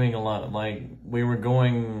were doing a lot, like, we were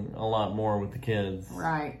going a lot more with the kids.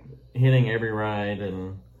 Right. Hitting every ride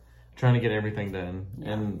and trying to get everything done.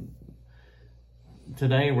 Yeah. And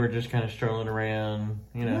today we're just kind of strolling around,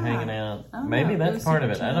 hanging out. Maybe that's part of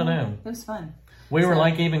it. I don't know. It was fun. We were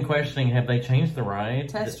like even questioning, have they changed the ride?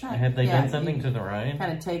 Test drive. Have they done something to the ride?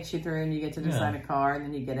 Kind of takes you through and you get to design a car and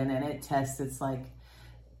then you get in and it tests. It's like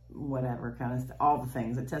whatever kind of all the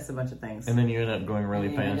things. It tests a bunch of things. And then you end up going really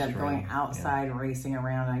fast. You end up going outside racing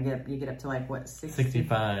around. You get up to like what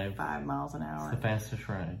 65 miles an hour. It's the fastest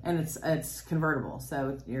ride. And it's convertible,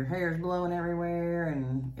 so your hair's blowing everywhere.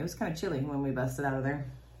 And it was kind of chilly when we busted out of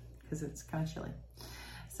there because it's kind of chilly.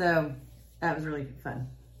 So that was really fun.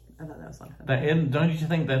 I thought that was a lot of fun. Don't you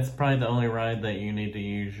think that's probably the only ride that you need to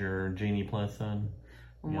use your Genie Plus on?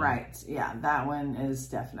 Yeah. Right. Yeah, that one is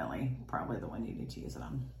definitely probably the one you need to use it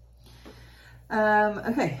on.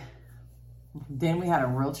 Okay. Then we had a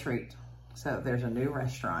real treat. So there's a new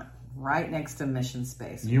restaurant right next to Mission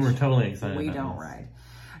Space. You were totally excited. We don't ride.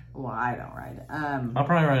 Well, I don't ride. I'll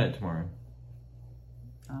probably ride it tomorrow.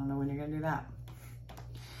 I don't know when you're going to do that.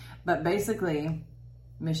 But basically,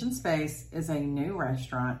 Mission Space is a new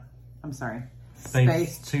restaurant. I'm sorry.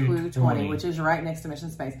 Space 220, which is right next to Mission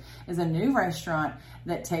Space, is a new restaurant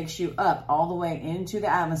that takes you up all the way into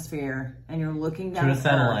the atmosphere, and you're looking down to a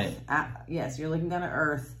satellite. Yes, you're looking down at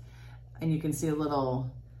Earth, and you can see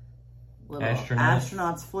little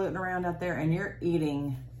astronauts floating around out there, and you're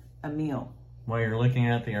eating a meal while you're looking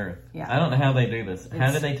at the Earth. Yeah, I don't know how they do this.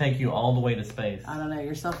 How do they take you all the way to space? I don't know.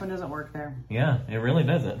 Your cell phone doesn't work there. Yeah, it really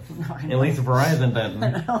doesn't. No, at least Verizon doesn't.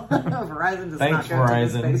 Verizon does Thanks, not go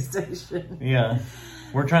Verizon. to the space station. Yeah.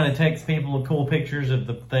 We're trying to text people cool pictures of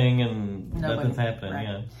the thing and nothing's happening. Right.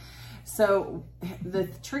 Yeah. So the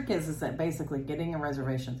trick is that basically getting a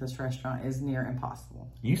reservation at this restaurant is near impossible.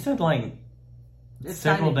 You said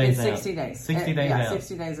several days out. 60 days. 60 days out.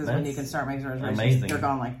 60 days is when you can start making reservations. Amazing. They're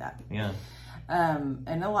gone like that. Yeah.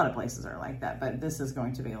 And a lot of places are like that, but this is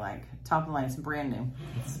going to be like top of the line. It's brand new.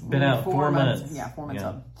 It's been out 4 months. Yeah, 4 months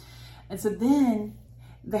old. And so then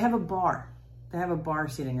they have a bar. They have a bar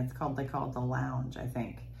seating. They call it the lounge, I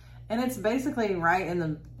think. And it's basically right in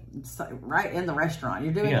the restaurant.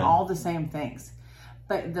 You're doing all the same things.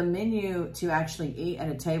 But the menu to actually eat at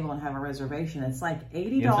a table and have a reservation, it's like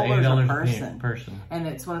 $80 a person. And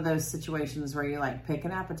it's one of those situations where you like pick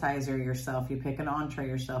an appetizer yourself, you pick an entree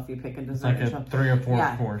yourself, you pick a dessert. It's like a 3 or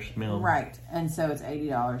 4 course meal. Right. And so it's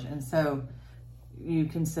 $80. And so you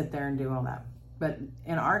can sit there and do all that. But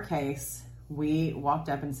in our case, we walked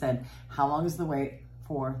up and said, how long is the wait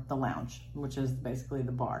for the lounge, which is basically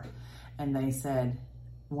the bar? And they said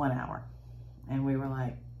 1 hour. And we were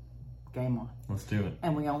like, game on. Let's do it.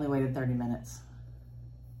 And we only waited 30 minutes.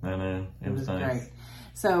 I know. It was nice. Great.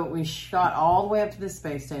 So we shot all the way up to the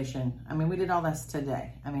space station. I mean, we did all this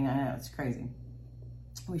today. I mean, I know, it's crazy.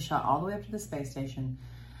 We shot all the way up to the space station.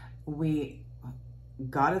 We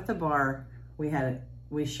got at the bar. We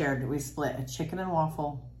split a chicken and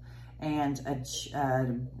waffle and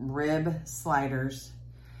a rib sliders.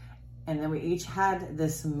 And then we each had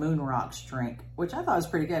this Moon Rocks drink, which I thought was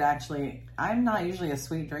pretty good, actually. I'm not usually a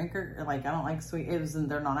sweet drinker. Like, I don't like sweet.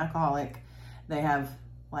 They're non-alcoholic. They have,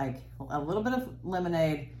 like, a little bit of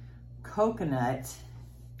lemonade, coconut.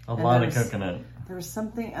 A lot of coconut. There was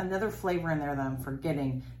another flavor in there that I'm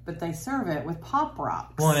forgetting. But they serve it with Pop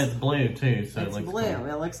Rocks. Well, and it's blue, too. So it's blue. Cool.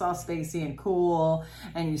 It looks all spacey and cool.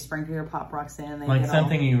 And you sprinkle your Pop Rocks in. Like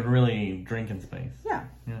something you would really drink in space. Yeah.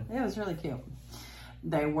 It was really cute.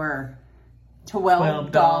 They were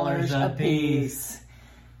 $12 a piece.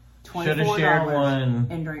 Should have shared one.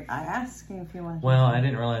 And drink. I asked you if you wanted. Well, I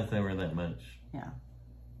didn't realize they were that much. Yeah.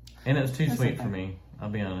 And it was too sweet for me. I'll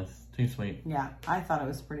be honest. Too sweet. Yeah, I thought it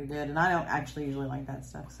was pretty good. And I don't actually usually like that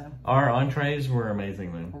stuff. So our entrees were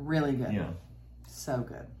amazing, though. Really good. Yeah. So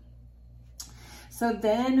good. So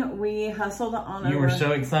then we hustled on over. You were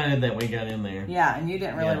so excited that we got in there. Yeah, and you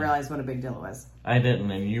didn't really realize what a big deal it was. I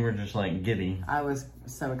didn't, and you were just like giddy. I was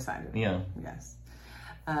so excited. Yeah. Yes.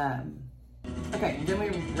 Okay, then we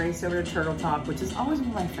raced over to Turtle Talk, which is always one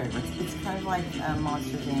of my favorites. It's kind of like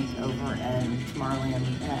Monsters Inc. over in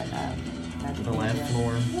Tomorrowland at the last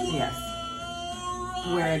floor. Yes.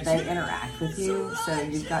 Where they interact with you. So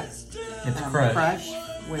you've got Crush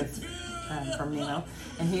with from Nemo,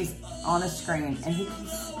 and he's on a screen, and he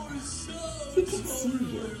can see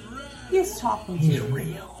you. He is talking to you. He's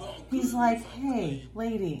real. He's like, hey,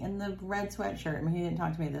 lady, in the red sweatshirt. I mean, he didn't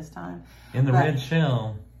talk to me this time. In the red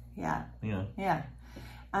shell. Yeah. Yeah. Yeah.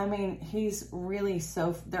 I mean, he's really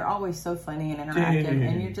they're always so funny and interactive. Dude.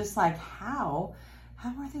 And you're just like, how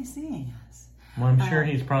are they seeing us? Well, I'm sure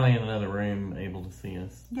he's probably in another room able to see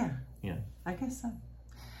us. Yeah. Yeah. I guess so.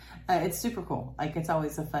 It's super cool. Like, it's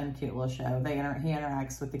always a fun, cute little show. He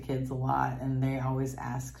interacts with the kids a lot, and they always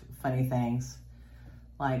ask funny things,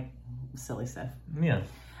 like silly stuff. Yeah.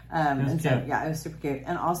 It was super cute.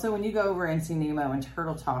 And also, when you go over and see Nemo and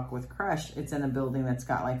Turtle Talk with Crush, it's in a building that's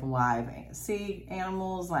got like live sea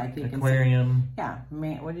animals, like you aquarium. Can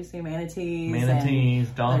see, what did you see? Manatees,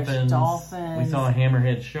 dolphins. We saw a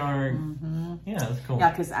hammerhead shark. Mm-hmm. Yeah, that's cool. Yeah,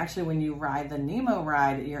 because actually, when you ride the Nemo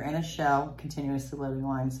ride, you're in a shell, continuously loading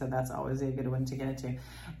line, so that's always a good one to get into.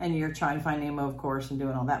 And you're trying to find Nemo, of course, and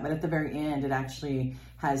doing all that. But at the very end, it actually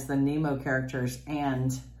has the Nemo characters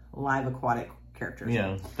and live aquatic characters.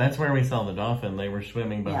 Yeah, that's where we saw the dolphin. They were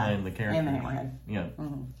swimming behind the characters. And the hammerhead. Yeah.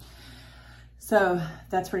 Mm-hmm. So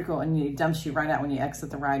that's pretty cool. And it dumps you right out when you exit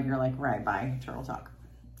the ride. You're like, right by Turtle Talk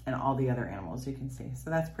and all the other animals you can see. So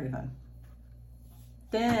that's pretty fun.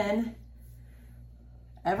 Then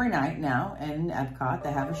every night now in Epcot,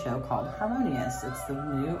 they have a show called Harmonious. It's the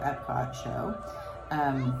new Epcot show.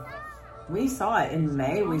 We saw it in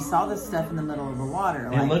May. We saw this stuff in the middle of the water.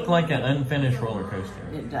 It looked like an unfinished roller coaster.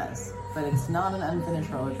 It does. But it's not an unfinished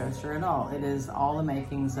roller coaster at all. It is all the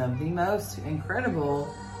makings of the most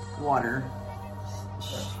incredible water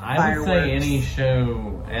I would say any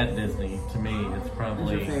show at Disney, to me, is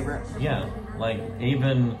probably... Is your favorite? Yeah. Like,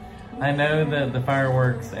 even... I know that the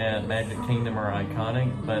fireworks at Magic Kingdom are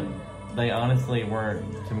iconic, but they honestly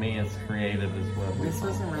weren't, to me, as creative as what we saw.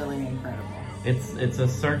 This was really incredible. It's a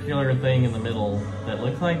circular thing in the middle that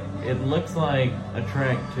looks like a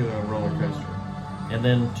track to a roller coaster. And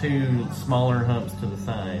then two smaller humps to the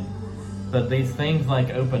side. But these things like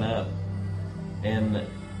open up and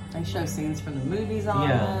they show scenes from the movies on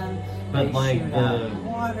them. But they like shoot out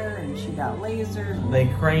water and shoot out lasers. They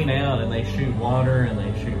crane out and they shoot water and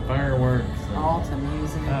they shoot fireworks. All to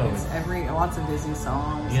music. It's lots of Disney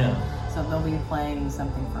songs. Yeah. So they'll be playing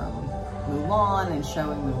something from Mulan and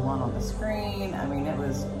showing Mulan on the screen. I mean, it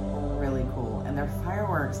was really cool. And their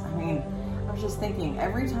fireworks, I mean, I was just thinking,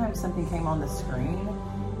 every time something came on the screen,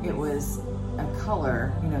 it was a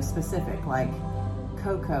color, specific. Like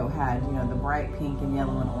Coco had, the bright pink and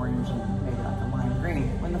yellow and orange and maybe like a lime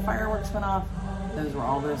green. When the fireworks went off, those were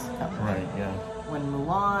all those colors. Right, yeah. When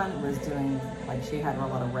Mulan was doing, like, she had a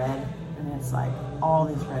lot of red, and it's like all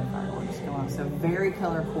these red fireworks go off. So very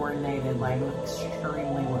color coordinated, like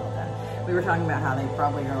extremely well done. We were talking about how they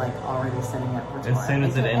probably are like already setting up for tomorrow. As soon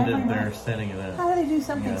as it ended, they're setting it up. How do they do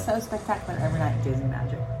something so spectacular every night? Disney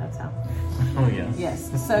magic. That's how. Oh yeah.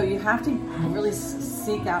 Yes. So you have to really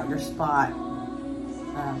seek out your spot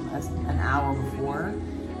as an hour before,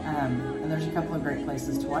 and there's a couple of great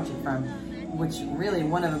places to watch it from. Which really,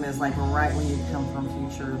 one of them is like right when you come from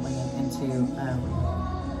Futureland into,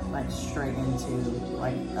 like straight into,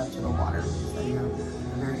 like up to the water. So you're at the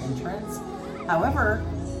very entrance. However,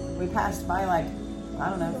 we passed by like, I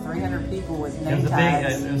don't know, 300 people with name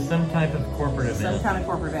tags. It was some type of corporate event. Some kind of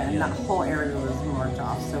corporate event, and that whole area was marked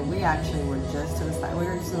off. So we actually were just to the side. We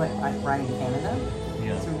were just like right in Canada.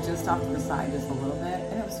 Yeah. So we're just off to the side just a little bit,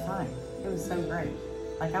 and it was fine. It was so great.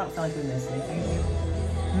 Like, I don't feel like we missed anything.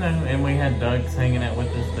 No, and we had ducks hanging out with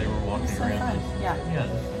us. They were walking around fun. us. Yeah.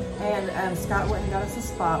 Yeah. And Scott went and got us a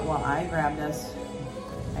spot while I grabbed us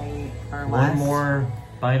one more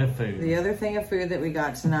bite of food. The other thing of food that we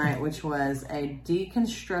got tonight, which was a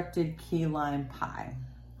deconstructed key lime pie.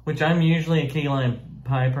 Which I'm usually a key lime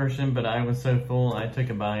pie person, but I was so full, I took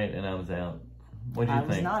a bite and I was out. What do you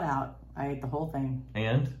think? I was not out. I ate the whole thing.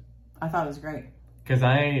 And? I thought it was great. Because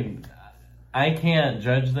I can't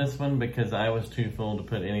judge this one because I was too full to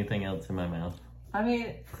put anything else in my mouth. I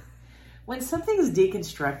mean, when something is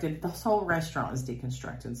deconstructed, the whole restaurant is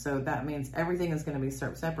deconstructed. So that means everything is going to be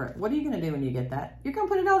served separate. What are you going to do when you get that? You're going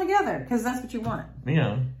to put it all together because that's what you want.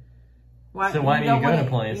 Yeah. Why do you go to a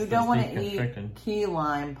place You don't want to eat key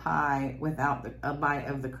lime pie without a bite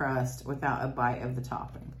of the crust, without a bite of the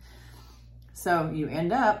topping. So you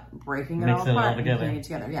end up breaking it all apart and putting it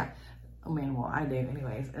together. Yeah. I mean, well, I do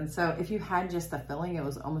anyways. And so if you had just the filling, it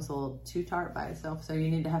was almost a little too tart by itself. So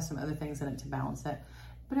you need to have some other things in it to balance it.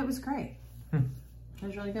 But it was great. It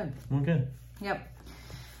was really good. Well, good. Yep.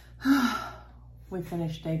 We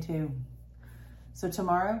finished day 2. So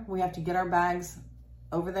tomorrow we have to get our bags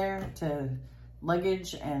over there to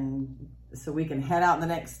luggage, and so we can head out the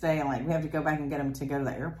next day. And like we have to go back and get them to go to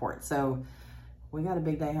the airport. So we got a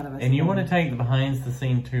big day ahead of us. And you want to take the behind the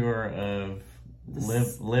scene tour of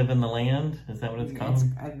Live in the Land? Is that what it's called?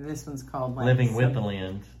 This one's called Living with the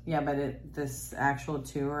Land. Yeah, but this actual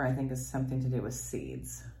tour, I think, is something to do with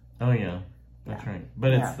seeds. Oh, yeah. That's right.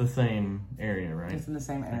 But it's the same area, right? It's in the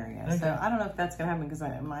same area. Okay. So I don't know if that's going to happen because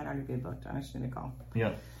it might already be booked. I just need to call.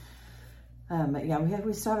 Yeah. But yeah,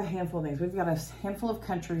 we still have a handful of things. We've got a handful of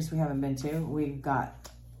countries we haven't been to. We've got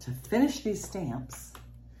to finish these stamps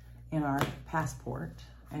in our passport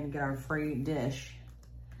and get our free dish.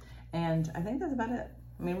 And I think that's about it.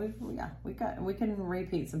 I mean, we can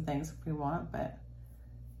repeat some things if we want, but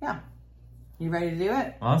yeah. You ready to do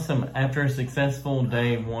it? Awesome. After a successful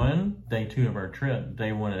day 2 of our trip,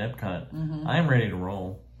 day 1 at Epcot, I'm ready to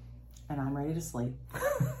roll. And I'm ready to sleep.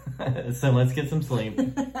 So let's get some sleep.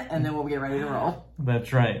 And then we'll get ready to roll.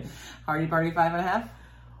 That's right. Hardy Party 5.5.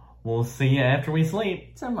 We'll see you after we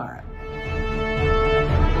sleep. Tomorrow.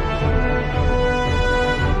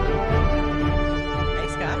 Hey,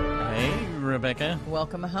 Scott. Hey, Rebecca.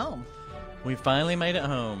 Welcome home. We finally made it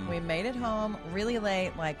home. We made it home really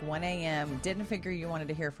late, like 1 a.m. Didn't figure you wanted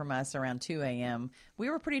to hear from us around 2 a.m. We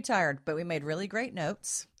were pretty tired, but we made really great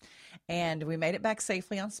notes. And we made it back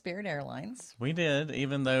safely on Spirit Airlines. We did,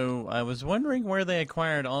 even though I was wondering where they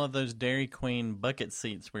acquired all of those Dairy Queen bucket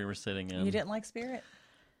seats we were sitting in. You didn't like Spirit?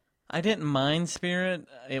 I didn't mind Spirit.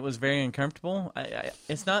 It was very uncomfortable.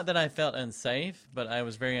 It's not that I felt unsafe, but I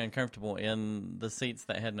was very uncomfortable in the seats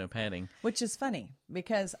that had no padding. Which is funny,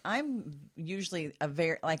 because I'm usually I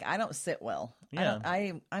don't sit well. Yeah.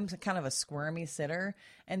 I'm kind of a squirmy sitter,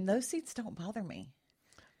 and those seats don't bother me.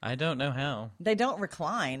 I don't know how. They don't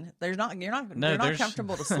recline. They're not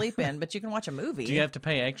comfortable to sleep in, but you can watch a movie. Do you have to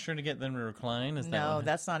pay extra to get them to recline? No,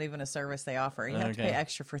 that's not even a service they offer. You have to pay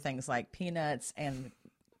extra for things like peanuts and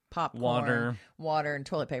popcorn, water, and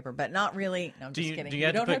toilet paper, but not really. No, I'm just kidding.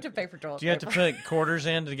 You don't have to pay for toilet paper. Do you have to put quarters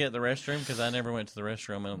in to get the restroom? Because I never went to the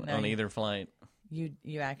restroom on either flight.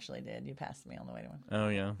 You actually did. You passed me on the way to one. Oh,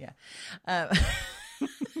 yeah. Yeah.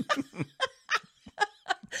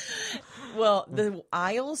 Well, the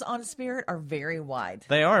aisles on Spirit are very wide.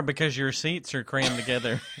 They are, because your seats are crammed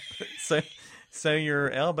together. So your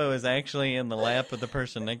elbow is actually in the lap of the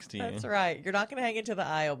person next to you. That's right. You're not going to hang into the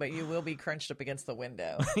aisle, but you will be crunched up against the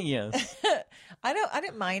window. Yes. I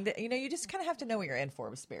didn't mind it. You just kind of have to know what you're in for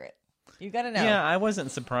with Spirit. You got to know. Yeah, I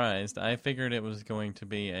wasn't surprised. I figured it was going to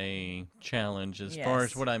be a challenge as far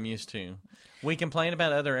as what I'm used to. We complain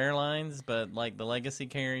about other airlines, but like the legacy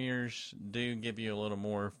carriers do give you a little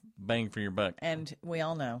more bang for your buck. And we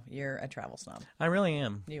all know you're a travel snob. I really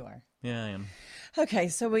am. You are. Yeah, I am. Okay,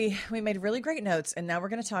 so we made really great notes, and now we're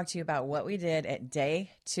going to talk to you about what we did at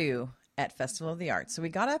day 2 at Festival of the Arts. So we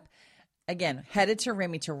got up, again, headed to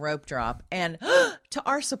Remy to rope drop, and to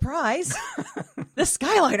our surprise, the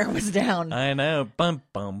Skyliner was down. I know. Bum,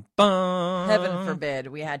 bum, bum. Heaven forbid.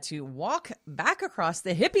 We had to walk back across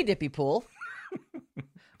the Hippy Dippy pool.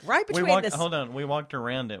 Right between Hold on. We walked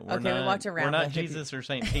around it. We walked around. We're not Jesus or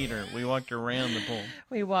St. Peter. We walked around the pool.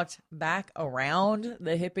 We walked back around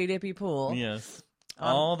the Hippy Dippy pool. Yes.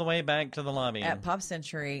 All the way back to the lobby. At Pop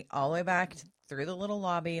Century, all the way back through the little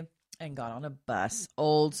lobby, and got on a bus.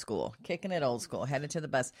 Old school. Kicking it old school. Headed to the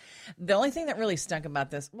bus. The only thing that really stunk about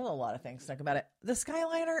this, well, a lot of things stunk about it. The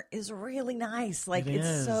Skyliner is really nice. Like,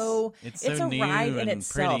 it's a new ride in and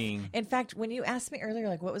itself. Pretty. In fact, when you asked me earlier,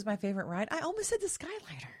 like, what was my favorite ride? I almost said the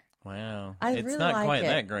Skyliner. Wow. It's really not like quite it.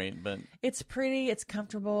 that great, but it's pretty, it's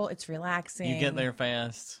comfortable, it's relaxing. You get there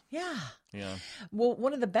fast. Yeah. Yeah. Well,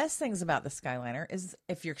 one of the best things about the Skyliner is,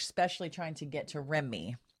 if you're especially trying to get to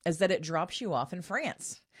Remy, is that it drops you off in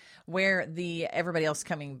France, where everybody else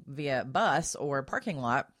coming via bus or parking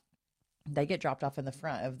lot, they get dropped off in the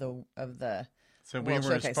front of the So we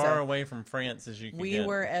were as far away from France as you could get. We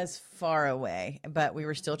were as far away, but we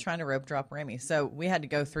were still trying to rope drop Remy. So we had to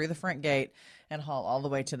go through the front gate and haul all the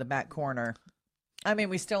way to the back corner. I mean,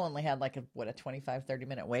 we still only had like a 25,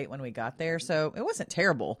 30-minute wait when we got there. So it wasn't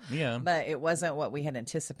terrible. Yeah. But it wasn't what we had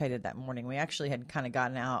anticipated that morning. We actually had kind of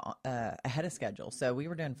gotten out ahead of schedule. So we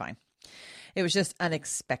were doing fine. It was just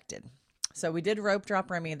unexpected. So we did rope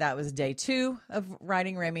drop Remy. That was day 2 of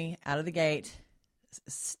riding Remy out of the gate.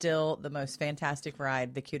 Still the most fantastic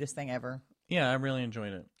ride, the cutest thing ever. Yeah, I really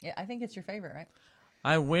enjoyed it. Yeah, I think it's your favorite, right?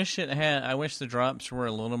 I wish the drops were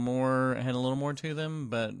had a little more to them,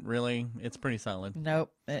 but really, it's pretty solid.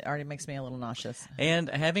 Nope, it already makes me a little nauseous. And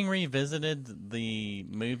having revisited the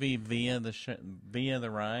movie via the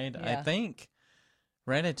ride, I think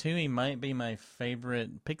Ratatouille might be my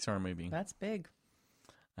favorite Pixar movie. That's big.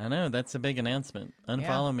 I know, that's a big announcement.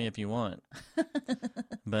 Unfollow me if you want.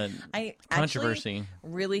 But I controversy.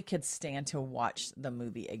 Really could stand to watch the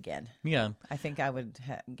movie again. Yeah. I think I would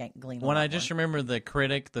glean When I just remember the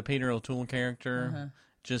critic, the Peter O'Toole character,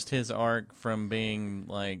 just his arc from being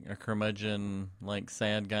like a curmudgeon, like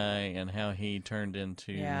sad guy, and how he turned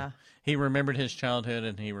into... Yeah. He remembered his childhood,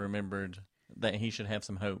 and he remembered that he should have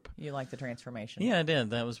some hope. You like the transformation. Yeah, I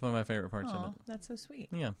did. That was one of my favorite parts of it. That's so sweet.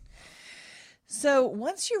 Yeah. So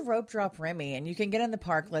once you rope drop Remy, and you can get in the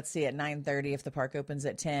park, let's see, at 9:30 if the park opens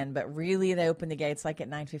at 10, but really they open the gates like at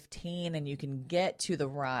 9:15, and you can get to the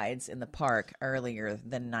rides in the park earlier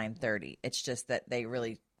than 9:30. It's just that they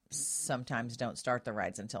really sometimes don't start the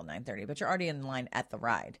rides until 9:30, but you're already in line at the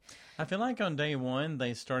ride. I feel like on day 1,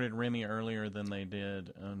 they started Remy earlier than they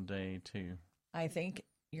did on day 2. I think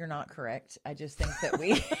you're not correct. I just think that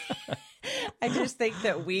we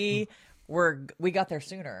got there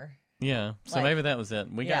sooner. Yeah, so maybe that was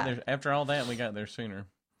it. We got there after all that. We got there sooner,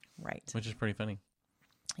 right? Which is pretty funny.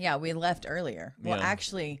 Yeah, we left earlier. Well,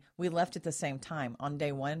 actually, we left at the same time. On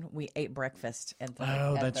day 1, we ate breakfast at the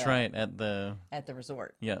right at the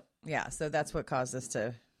resort. Yep. Yeah, so that's what caused us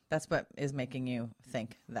to. That's what is making you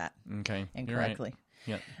think that. Okay. Incorrectly.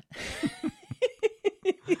 Right. Yep.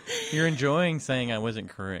 You're enjoying saying I wasn't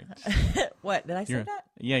correct. What did I say that?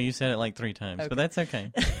 Yeah, you said it like 3 times, but that's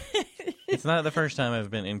okay. It's not the first time I've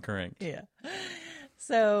been incorrect. Yeah.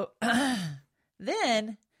 So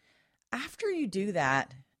then after you do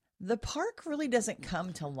that, the park really doesn't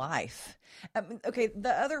come to life. Okay,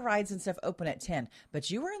 the other rides and stuff open at 10, but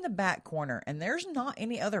you were in the back corner, and there's not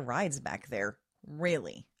any other rides back there,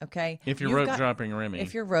 really, okay? If you're dropping Remy.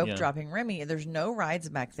 If you're dropping Remy, there's no rides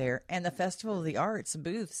back there, and the Festival of the Arts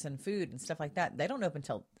booths and food and stuff like that, they don't open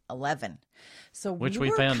until 11. So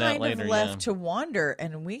we found out later, left to wander,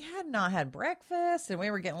 and we had not had breakfast, and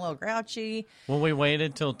we were getting a little grouchy. Well, we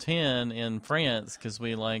waited till 10 in France because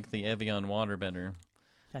we like the Evian water better.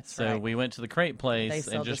 That's right. So we went to the Crate place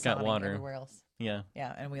and just got water. Everywhere else. Yeah.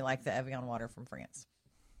 Yeah, and we like the Evian water from France.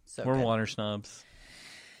 So we're water snobs.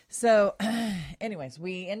 So, anyways,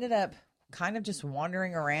 we ended up kind of just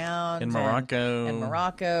wandering around in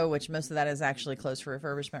Morocco, which most of that is actually closed for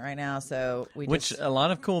refurbishment right now. So a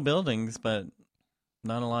lot of cool buildings, but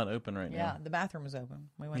not a lot open right now. Yeah, the bathroom was open.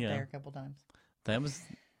 We went there a couple times. That was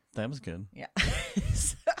good. Yeah.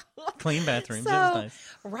 Clean bathrooms. It was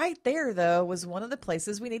nice. Right there, though, was one of the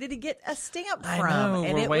places we needed to get a stamp from. I know.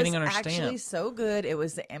 And we're waiting on our stamp. It was actually stamp. so good. It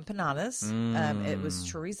was the empanadas. It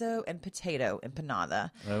was chorizo and potato empanada.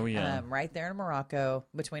 Oh, yeah. Right there in Morocco,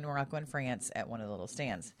 between Morocco and France, at one of the little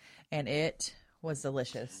stands. And it was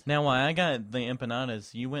delicious. Now, while I got the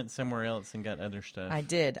empanadas, you went somewhere else and got other stuff. I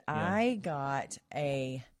did. Yeah. I got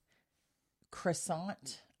a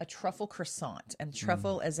croissant. A truffle croissant, and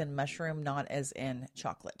truffle as in mushroom, not as in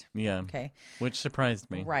chocolate. Yeah. Okay. Which surprised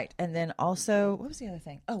me. Right. And then also, what was the other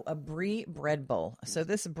thing? Oh, a brie bread bowl. So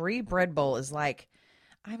this brie bread bowl is like,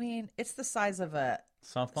 it's the size of a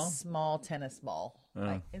softball, small tennis ball.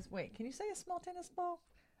 Oh. Wait, can you say a small tennis ball?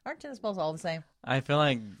 Aren't tennis balls all the same? I feel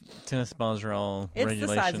like tennis balls are all regulation.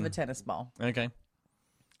 It's the size of a tennis ball. Okay.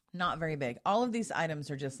 Not very big. All of these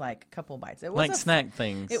items are just like a couple bites. It was like snack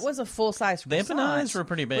things. It was a full-size croissant. The empanadas were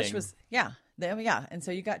pretty big. Which was, yeah. And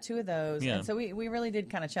so you got 2 of those. Yeah. And so we really did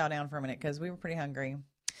kind of chow down for a minute because we were pretty hungry.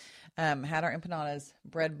 Had our empanadas,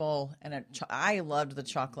 bread bowl, and I loved the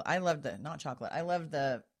chocolate. I loved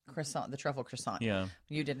the croissant, the truffle croissant. Yeah.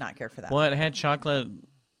 You did not care for that. Well, it had chocolate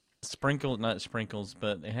not sprinkles,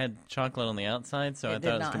 but it had chocolate on the outside, so I thought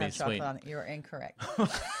it was going to be sweet. On it. You were incorrect.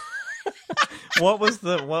 What was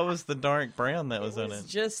the dark brown that was on it?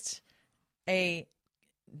 Just a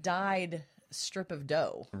dyed strip of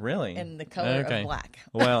dough. Really? In the color of black.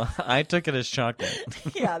 Well, I took it as chocolate.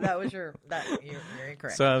 Yeah, that was you're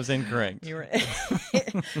incorrect. So I was incorrect. You're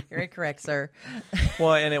incorrect, sir.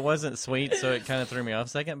 Well, and it wasn't sweet, so it kind of threw me off a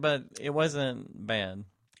second, but it wasn't bad.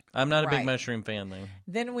 I'm not a big mushroom fan, though.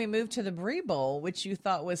 Then we moved to the brie bowl, which you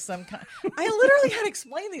thought was some kind... I literally had to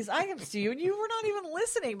explain these items to you, and you were not even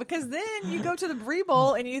listening, because then you go to the brie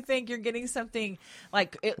bowl, and you think you're getting something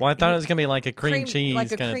like... Well, I thought it was going to be like a cream cheese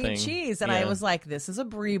kind of thing. Like a cream cheese, and I was like, this is a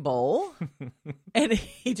brie bowl. And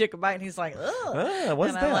he took a bite, and he's like, ugh.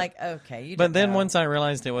 What's that? I'm like, okay, you But then once I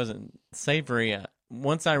realized it wasn't savory...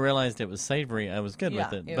 Once I realized it was savory, I was good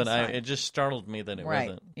with it. But it just startled me that it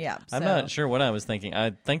wasn't. Yeah. I'm not sure what I was thinking.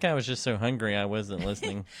 I think I was just so hungry I wasn't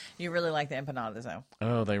listening. You really like the empanadas, though.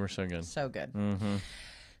 Oh, they were so good. So good. Mm-hmm.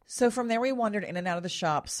 So from there, we wandered in and out of the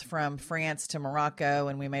shops from France to Morocco,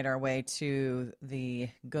 and we made our way to the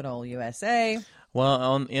good old USA.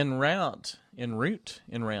 Well, en route. How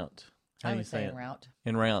do you say it? En route.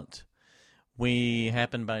 En route. we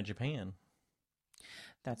happened by Japan.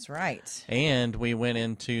 That's right. And we went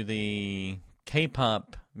into the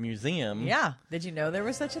K-pop museum. Yeah. Did you know there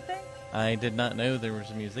was such a thing? I did not know there was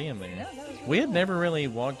a museum there. Yeah, that was We had never really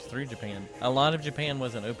walked through Japan. A lot of Japan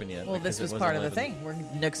wasn't open yet. Well, this was part of the thing. We're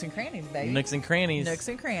nooks and crannies, baby. Nooks and crannies. Nooks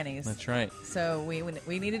and crannies. That's right. So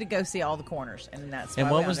we needed to go see all the corners, and that's why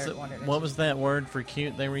And what was that word for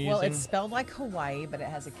cute they were using? Well, it's spelled like Hawaii, but it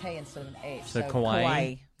has a K instead of an H. So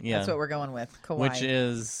kawaii. Yeah. That's what we're going with. Kawaii. Which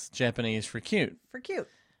is Japanese for cute. For cute.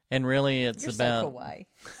 And really, it's You're about. So kawaii.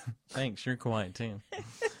 Thanks, you're kawaii too.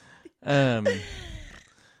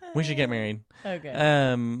 We should get married.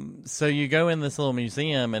 Okay. So you go in this little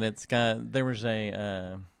museum, and there was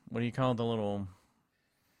a what do you call the little?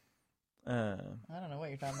 I don't know what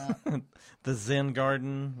you're talking about. The Zen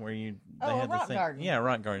garden where they had rock garden. Yeah,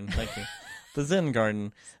 rock garden. Thank you. The Zen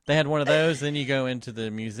garden. They had one of those. Then you go into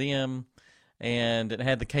the museum, and it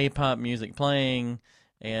had the K-pop music playing.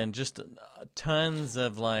 And just tons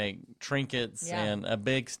of like trinkets and a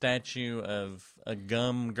big statue of a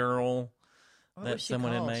gum girl that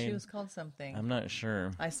someone had made. She was called something. I'm not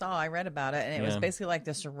sure. I read about it, and it was basically like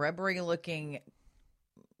this rubbery looking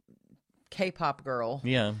K-pop girl.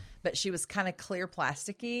 Yeah. But she was kind of clear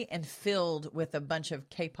plasticky and filled with a bunch of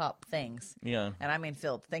K-pop things. Yeah. And I mean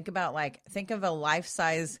filled. Think of a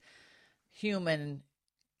life-size human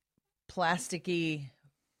plasticky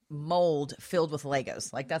mold filled with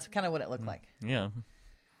Legos. Like that's kind of what it looked like. Yeah. I'm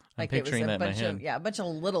like picturing it was that in my head. a bunch of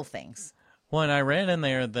little things. Well, and I read in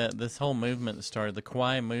there that this whole movement started, the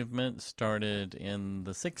kawaii movement started in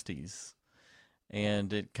the 60s.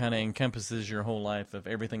 And it kind of encompasses your whole life of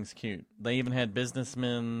everything's cute. They even had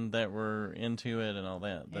businessmen that were into it and all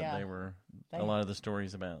that they were a lot of the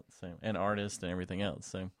stories about. So, and artists and everything else.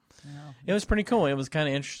 So it was pretty cool. It was kind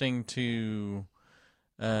of interesting to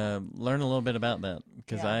learn a little bit about that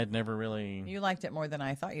because I had never really. You liked it more than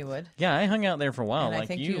I thought you would. Yeah, I hung out there for a while. And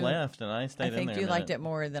like you left, and I stayed in there. I think you liked it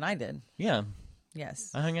more than I did. Yeah.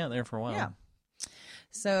 Yes. I hung out there for a while. Yeah.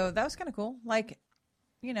 So that was kind of cool. Like,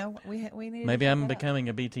 you know, we needed. Maybe I'm becoming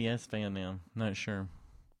a BTS fan now. Not sure.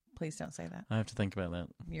 Please don't say that. I have to think about that.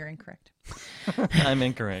 You're incorrect. I'm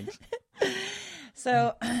incorrect.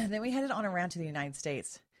 So then we headed on around to the United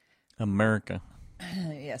States. America.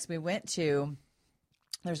 Yes, we went to.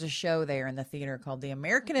 There's a show there in the theater called The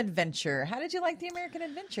American Adventure. How did you like The American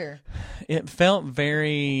Adventure? It felt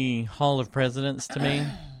very Hall of Presidents to me.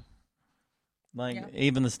 Like,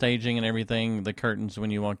 even the staging and everything, the curtains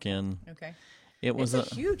when you walk in. Okay. It's a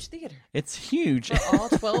huge theater. It's huge. For all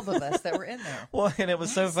 12 of us that were in there. Well, and it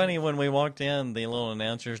was so funny when we walked in, the little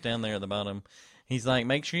announcer's down there at the bottom. He's like,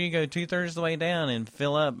 make sure you go 2/3 of the way down and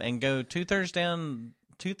fill up and go 2/3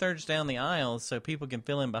 down the aisle so people can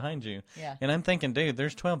fill in behind you. Yeah. And I'm thinking, dude,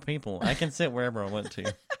 there's 12 people. I can sit wherever I want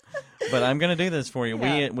to. But I'm going to do this for you.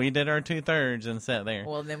 Yeah. We did our 2/3 and sat there.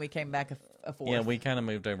 Well, then we came back a fourth. Yeah, we kind of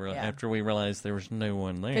moved over after we realized there was no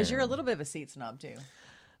one there. Because you're a little bit of a seat snob, too.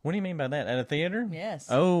 What do you mean by that? At a theater? Yes.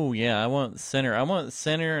 Oh, yeah. I want center.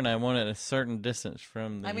 And I want it a certain distance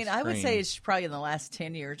from the screen. I would say it's probably in the last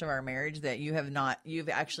 10 years of our marriage that you've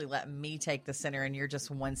actually let me take the center and you're just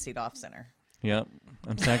one seat off center. Yep.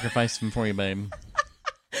 I'm sacrificing for you, babe.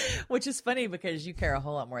 Which is funny because you care a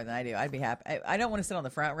whole lot more than I do. I'd be happy. I don't want to sit on the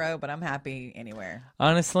front row, but I'm happy anywhere.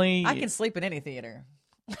 Honestly. I can sleep in any theater.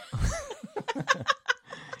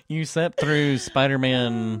 You slept through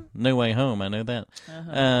Spider-Man No Way Home. I know that.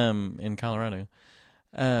 In Colorado.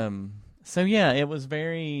 So, yeah, it was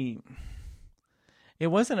it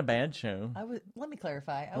wasn't a bad show. Let me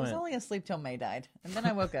clarify. I was only asleep till May died, and then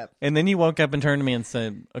I woke up. And then you woke up and turned to me and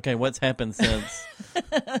said, okay, what's happened since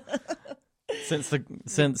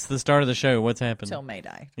since the start of the show? What's happened? Till May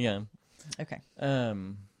died. Yeah. Okay.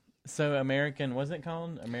 So American, what's it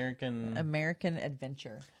called? American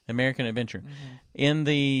Adventure. American Adventure. Mm-hmm. In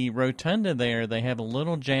the rotunda there, they have a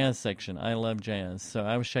little jazz section. I love jazz, so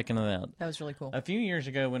I was checking it out. That was really cool. A few years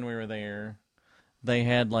ago when we were there, they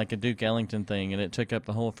had like a Duke Ellington thing, and it took up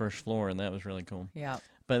the whole first floor, and that was really cool. Yeah.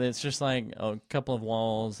 But it's just like a couple of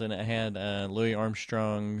walls, and it had Louis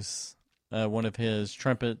Armstrong's, one of his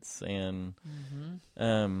trumpets, and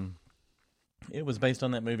it was based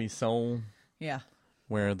on that movie Soul. Yeah.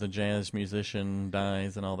 Where the jazz musician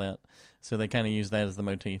dies and all that. So they kind of use that as the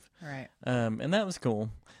motif. Right. And that was cool.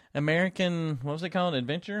 American, what was it called?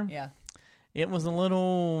 Adventure? Yeah. It was a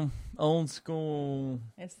little old school.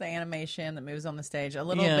 It's the animation that moves on the stage. A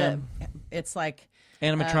little bit. It's like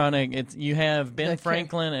animatronic. You have Ben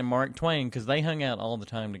Franklin and Mark Twain because they hung out all the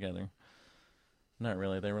time together. Not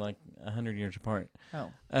really. They were like 100 years apart.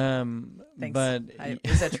 Oh. Thanks. But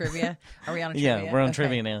is that trivia? Are we on a trivia? Yeah, we're on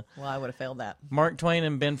trivia now. Well, I would have failed that. Mark Twain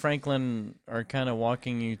and Ben Franklin are kind of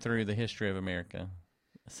walking you through the history of America,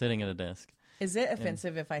 sitting at a desk. Is it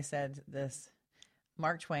offensive if I said this?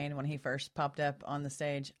 Mark Twain, when he first popped up on the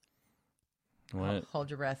stage. What?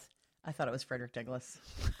 Hold your breath. I thought it was Frederick Douglass.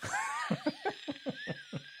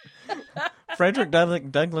 Frederick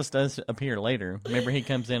Douglass does appear later. Remember, he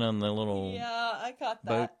comes in on the little I caught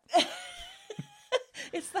boat. that.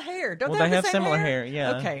 It's the hair. Don't Well, they they have the same similar hair,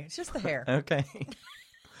 yeah. Okay, it's just the hair. Okay.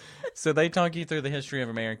 So they talk you through the history of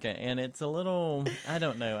America, and it's a little, I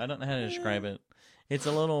don't know how to describe it. It's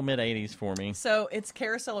a little mid-'80s for me. So it's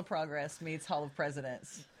Carousel of Progress meets Hall of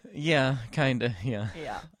Presidents. Yeah, kind of, yeah.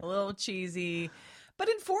 Yeah, a little cheesy, but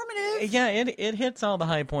informative. Yeah, it hits all the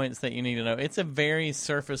high points that you need to know. It's a very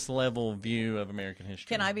surface-level view of American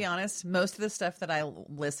history. Can I be honest? Most of the stuff that I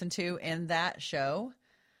listened to in that show,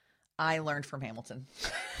 I learned from Hamilton.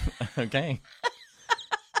 Okay.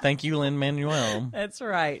 Thank you, Lin-Manuel. That's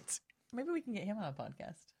right. Maybe we can get him on a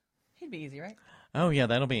podcast. He'd be easy, right? Oh, yeah,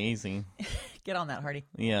 that'll be easy. Get on that, Hardy.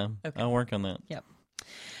 Yeah, Okay. I'll work on that. Yep.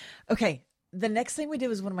 Okay, the next thing we did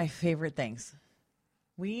was one of my favorite things.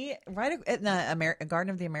 We in the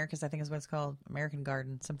Garden of the Americas, I think is what it's called, American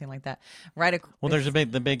Garden, something like that. Well, there's the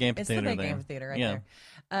big amphitheater. It's the big there. amphitheater right Yeah.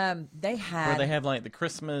 there. They had Where they have like the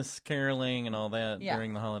Christmas caroling and all that Yeah.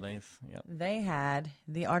 during the holidays. Yep. They had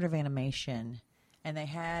the art of animation, and they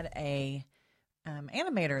had a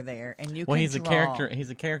animator there, and you. Well, could he's draw a character. He's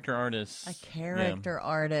a character artist. A character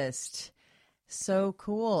artist. So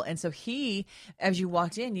cool. And so he, as you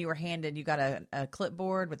walked in, you got a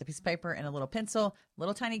clipboard with a piece of paper and a little pencil,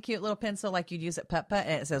 little tiny cute little pencil like you'd use at Putt Putt,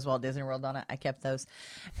 and it says Walt Disney World on it. I kept those.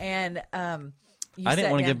 And I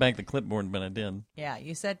didn't want to give back the clipboard, but I did. Yeah,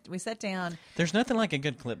 we sat down. There's nothing like a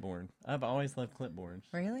good clipboard. I've always loved clipboards.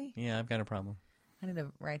 Really? Yeah, I've got a problem. I need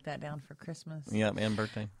to write that down for Christmas. Yep, and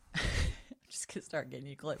birthday. Just gonna start getting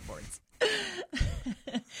you clipboards.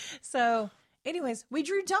 So, anyways, we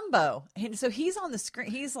drew Dumbo, and so he's on the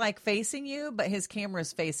screen. He's like facing you, but his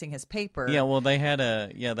camera's facing his paper. Yeah, well, they had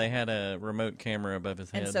a remote camera above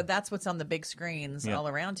his head, and so that's what's on the big screens all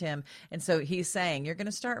around him. And so he's saying, "You're going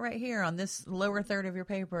to start right here on this lower third of your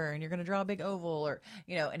paper, and you're going to draw a big oval, or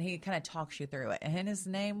and he kind of talks you through it." And his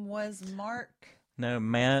name was Matt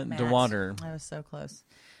DeWater. I was so close.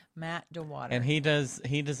 Matt DeWater. And he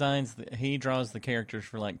draws the characters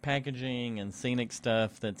for like packaging and scenic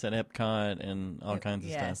stuff that's at Epcot and all kinds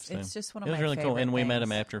of stuff. So it's just one of it my was really cool. favorite And we met him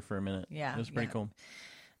things. after for a minute. Yeah, it was pretty cool.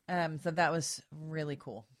 So that was really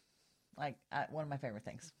cool. Like one of my favorite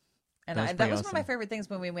things. And That was that was awesome. one of my favorite things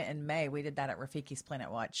when we went in May. We did that at Rafiki's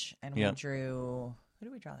Planet Watch, and we drew. Who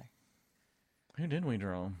did we draw there? Who did we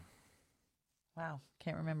draw? Wow,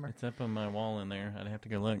 can't remember. It's up on my wall in there. I'd have to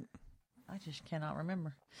go look. I just cannot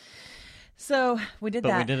remember. So we did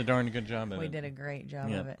that. But we did a darn good job of it. We did a great job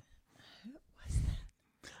of it. Who was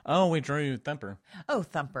that? Oh, we drew Thumper. Oh,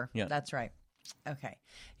 Thumper. Yeah. That's right. Okay.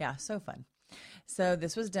 Yeah, so fun. So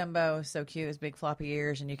this was Dumbo, so cute, his big floppy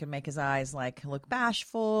ears, and you could make his eyes like look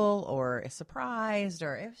bashful or surprised,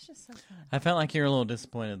 or it was just so fun. I felt like you were a little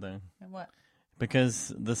disappointed though. And what?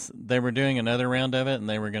 Because they were doing another round of it, and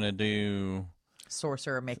they were going to do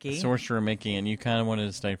Sorcerer Mickey. And you kind of wanted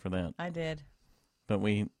to stay for that. I did. But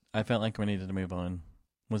I felt like we needed to move on.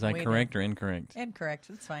 Was I correct or incorrect? Incorrect.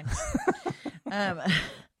 It's fine.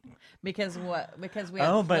 Because we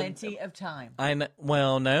have plenty of time.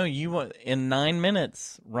 Well, no, in 9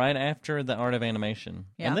 minutes, right after the Art of Animation.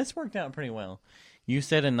 Yeah. And this worked out pretty well. You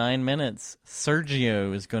said in 9 minutes,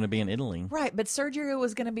 Sergio is going to be in Italy. Right, but Sergio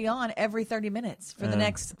was going to be on every 30 minutes for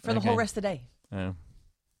the whole rest of the day. Oh.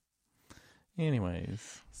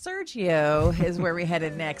 Anyways. Sergio is where we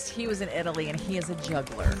headed next. He was in Italy, and he is a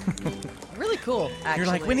juggler. Really cool, actually.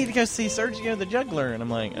 You're like, we need to go see Sergio the juggler. And I'm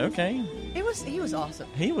like, okay. He was awesome.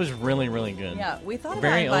 He was really, really good. Yeah, we thought about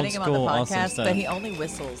Very inviting him on the old school, podcast, awesome stuff. but he only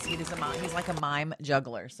whistles. He's like a mime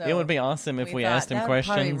juggler. So It would be awesome if we thought asked him that would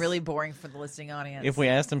questions. probably be really boring for the listening audience. If we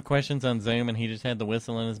asked him questions on Zoom and he just had the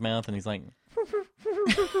whistle in his mouth and he's like,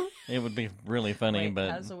 it would be really funny. Wait,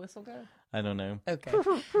 but how does the whistle go? I don't know. Okay.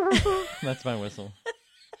 That's my whistle.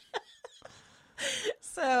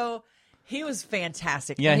 So he was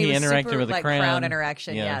fantastic. Yeah, he was interacted super, with the like, crowd.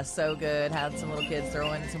 interaction. Yeah. Yeah, so good. Had some little kids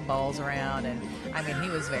throwing some balls around, and I mean, he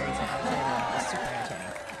was very talented. It was super entertaining.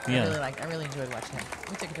 Yeah. I really enjoyed watching him.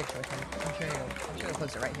 We took a picture with him. I'm sure he'll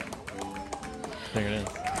post it right here. There it is.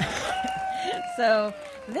 So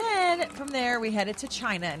Then from there, we headed to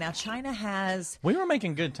China. Now, China has... We were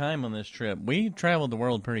making good time on this trip. We traveled the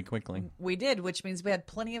world pretty quickly. We did, which means we had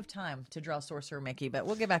plenty of time to draw Sorcerer Mickey, but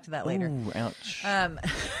we'll get back to that later. Ooh, ouch.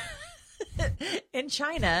 In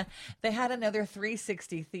China, they had another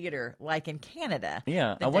 360 theater, like in Canada.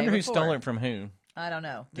 Yeah, I wonder who stole it from who. I don't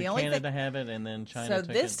know. Did Canada have it, and then China took it?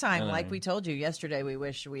 So this time, like we told you yesterday, we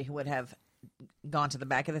wish we would have gone to the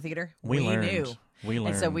back of the theater. We learned. Knew. We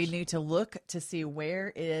learned. And so we knew to look to see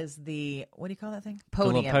where is the, what do you call that thing?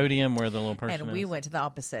 Podium. The little podium where the little person and is. we went to the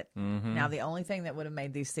opposite. Mm-hmm. Now, the only thing that would have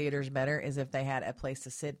made these theaters better is if they had a place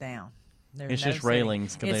to sit down. It's just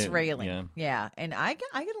railings. It's railing. Yeah. And I get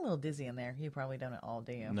a little dizzy in there. You probably don't at all,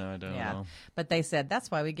 do you? No, I don't at all. But they said that's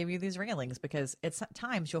why we give you these railings, because it's at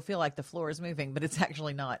times you'll feel like the floor is moving, but it's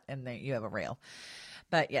actually not, and you have a rail.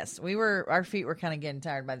 But yes, our feet were kind of getting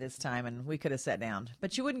tired by this time, and we could have sat down.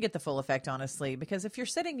 But you wouldn't get the full effect, honestly, because if you're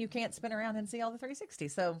sitting, you can't spin around and see all the 360.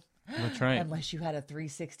 So that's right. Unless you had a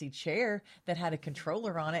 360 chair that had a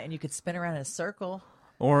controller on it and you could spin around in a circle.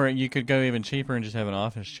 Or you could go even cheaper and just have an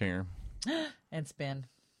office chair. And spin.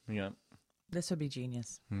 Yep. This would be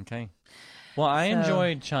genius. Okay. Well, I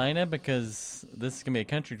enjoyed China because this is going to be a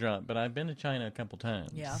country drop, but I've been to China a couple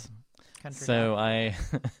times. Yeah. Country drop.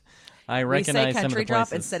 I recognize some of the places. We say country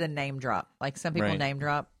drop instead of name drop. Like some people name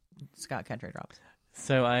drop. Scott country drops.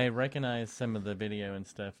 So I recognize some of the video and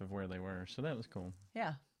stuff of where they were. So that was cool.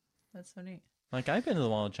 Yeah. That's so neat. Like, I've been to the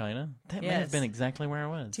Wall of China. That may have been exactly where I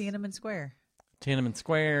was. Tiananmen Square. Tiananmen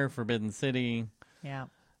Square, Forbidden City. Yeah.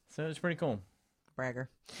 So it's pretty cool. Bragger.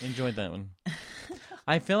 Enjoyed that one.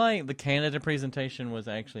 I feel like the Canada presentation was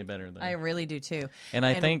actually better, though. I really do, too. And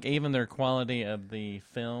I think even their quality of the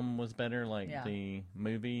film was better, like the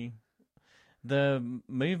movie. The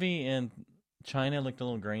movie in China looked a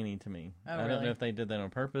little grainy to me. Oh, I really? don't know if they did that on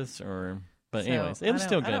purpose or... But anyways, it was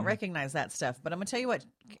still good. I don't recognize that stuff, but I'm going to tell you what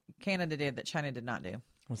Canada did that China did not do.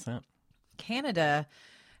 What's that? Canada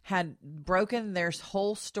had broken their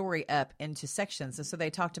whole story up into sections. And so they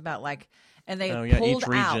talked about and they pulled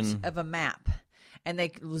out of a map, and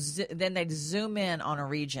then they'd zoom in on a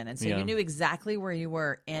region. And so you knew exactly where you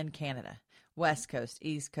were in Canada, West Coast,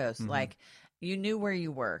 East Coast. Mm-hmm. You knew where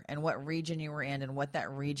you were and what region you were in and what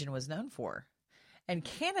that region was known for. And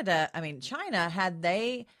China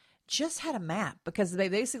just had a map, because they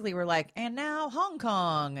basically were like, and now Hong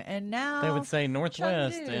Kong, and now they would say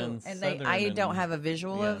Northwest Chengdu. and I don't have a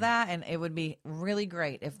visual of that, and it would be really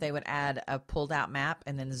great if they would add a pulled out map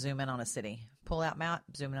and then zoom in on a city. Pull out map,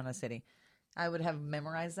 zoom in on a city. I would have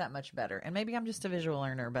memorized that much better. And maybe I'm just a visual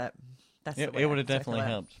learner, but that's it would have definitely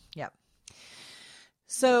helped. Yep.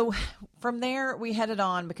 So from there, we headed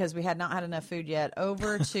on, because we had not had enough food yet,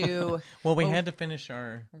 over to... Well, we had to finish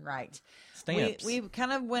our stamps. We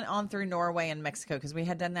kind of went on through Norway and Mexico, because we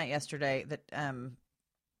had done that yesterday,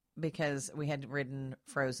 because we had ridden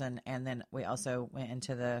Frozen, and then we also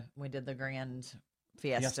we did the Grand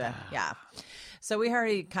Fiesta. Yeah. So we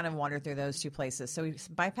already kind of wandered through those two places. So we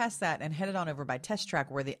bypassed that and headed on over by Test Track,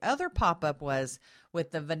 where the other pop-up was with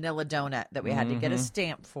the vanilla donut that we had to get a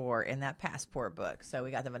stamp for in that passport book. So we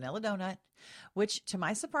got the vanilla donut, which to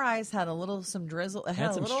my surprise had some drizzle. It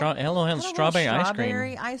had some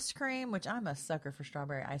strawberry ice cream, which I'm a sucker for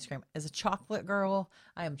strawberry ice cream. As a chocolate girl,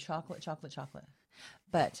 I am chocolate.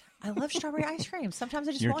 But I love strawberry ice cream. Sometimes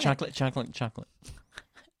I just want chocolate.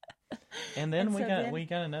 And then we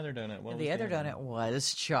got another donut. What was the other donut?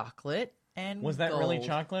 Was chocolate and was that really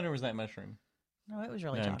chocolate or was that mushroom? No, it was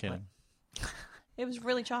really chocolate. I'm kidding. It was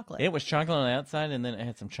really chocolate. It was chocolate on the outside, and then it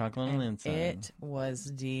had some chocolate on the inside. It was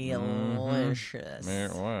delicious.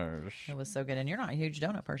 It was. It was so good. And you're not a huge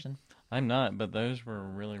donut person. I'm not, but those were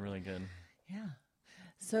really, really good. Yeah.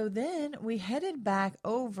 So then we headed back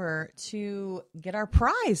over to get our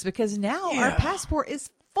prize, because now our passport is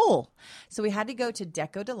full. So we had to go to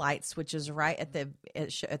Deco Delights, which is right at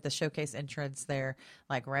the showcase entrance there,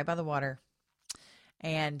 right by the water.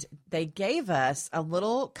 And they gave us a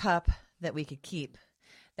little cup that we could keep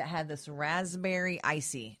that had this raspberry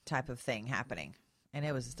icy type of thing happening. And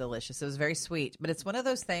it was delicious. It was very sweet. But it's one of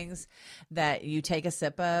those things that you take a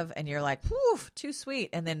sip of and you're like, whew, too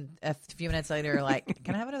sweet. And then a few minutes later, you're like,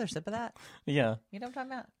 can I have another sip of that? Yeah. You know what I'm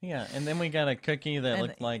talking about? Yeah. And then we got a cookie that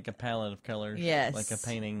looked like a palette of colors. Yes. Like a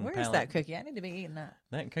painting Where's palette. That cookie? I need to be eating that.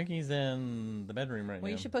 That cookie's in the bedroom right now.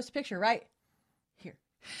 Well, you should post a picture right here.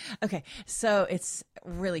 Okay, so it's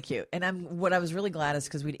really cute, and what I was really glad is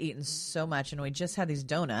because we'd eaten so much, and we just had these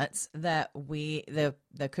donuts that the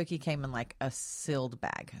cookie came in a sealed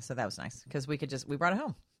bag, so that was nice because we brought it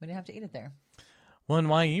home. We didn't have to eat it there. Well, and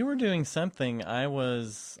while you were doing something,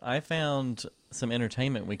 I found some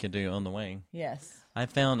entertainment we could do on the way. Yes. I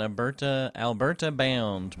found Alberta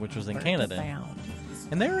Bound, which was in Canada. Bound.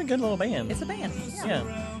 And they were a good little band. It's a band. Yeah.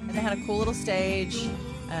 And they had a cool little stage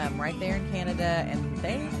right there in Canada, and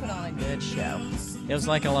they put on a good show. It was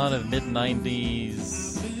like a lot of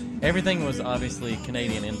mid-90s. Everything was obviously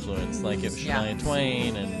Canadian influence. Like it was Shania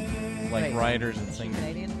Twain and like writers and singers.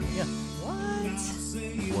 Canadian? Yeah. What?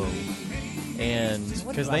 Whoa. And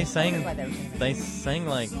because they sang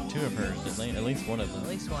like 2 of hers, didn't they? At least one of them. At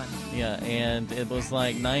least one. Yeah, and it was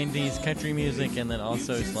like 90s country music, and then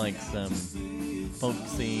also like some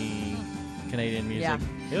folksy Canadian music.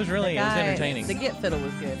 Yeah. It was really it was entertaining. The Get Fiddle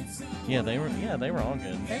was good. Yeah, they were all good. They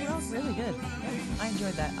were all really good. Yeah, I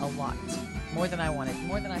enjoyed that a lot. More than I wanted.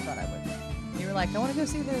 More than I thought I would. You were like, I want to go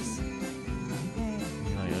see this. Okay.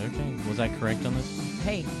 You're like, okay. Was I correct on this?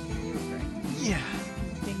 Hey, you were correct. Yeah.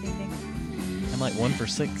 Ding, ding, ding. I'm like 1 for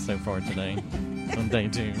 6 so far today on day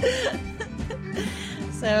 2.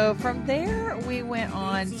 So from there, we went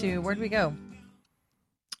on to, where'd we go?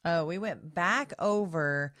 Oh, we went back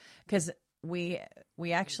over because we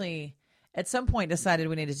actually at some point decided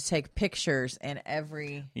we needed to take pictures in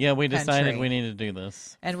every Yeah, we decided country. we needed to do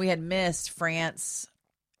this. And we had missed France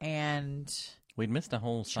and We'd missed a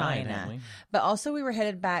whole side, hadn't we? But also we were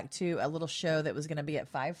headed back to a little show that was going to be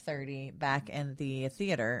at 5:30 back in the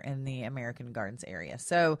theater in the American Gardens area.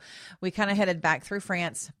 So we kind of headed back through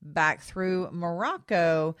France, back through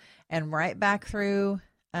Morocco, and right back through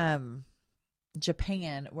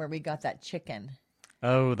Japan, where we got that chicken.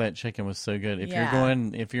 Oh, that chicken was so good.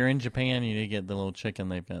 If you're in Japan, you need to get the little chicken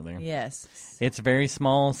they've got there. Yes. It's very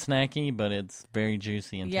small, snacky, but it's very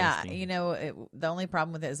juicy and tasty. Yeah, you know, the only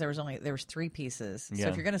problem with it is there was 3 pieces. So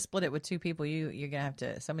if you're going to split it with 2 people, you're going to have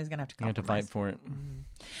to, somebody's going to have to compromise. You have to fight for it. Mm-hmm.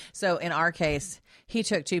 So in our case, he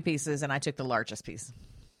took 2 pieces and I took the largest piece.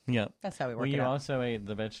 Yeah. That's how we work Well, it you out. also ate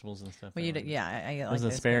the vegetables and stuff. Well, you did, yeah. I like was the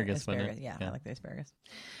asparagus, wasn't it? Yeah, I like the asparagus.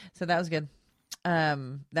 So that was good.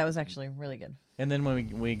 That was actually really good. And then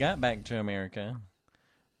when we got back to America,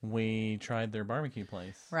 we tried their barbecue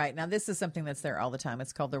place. Right. Now, this is something that's there all the time.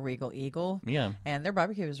 It's called the Regal Eagle. Yeah. And their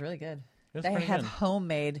barbecue is really good. They have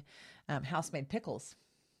homemade, house-made pickles.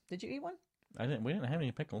 Did you eat one? We didn't have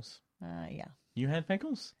any pickles. Yeah. You had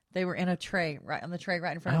pickles? They were in a tray, right on the tray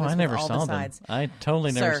right in front of us. I never all saw the them. sides. I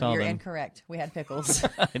totally never saw them. Sir, you're incorrect. We had pickles.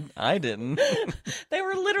 I didn't. They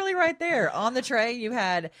were literally right there. On the tray, you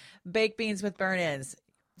had baked beans with burnt ends,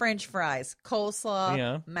 French fries,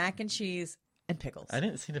 coleslaw, mac and cheese, and pickles. I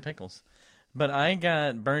didn't see the pickles. But I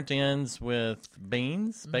got burnt ends with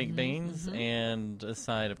beans, baked beans, and a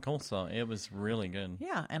side of coleslaw. It was really good.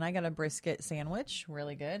 Yeah, and I got a brisket sandwich,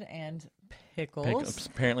 really good, and pickles.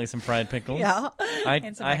 Apparently some fried pickles. Yeah.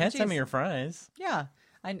 I had some of your fries. Yeah.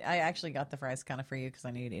 I actually got the fries kind of for you because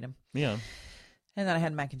I knew you'd eat them. Yeah. And then I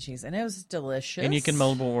had mac and cheese, and it was delicious. And you can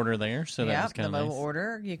mobile order there, so that was kind of nice. mobile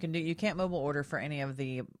order. You can't mobile order for any of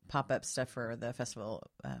the pop-up stuff for the Festival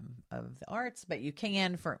of the Arts, but you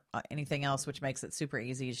can for anything else, which makes it super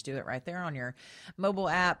easy. You just do it right there on your mobile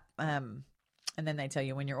app, and then they tell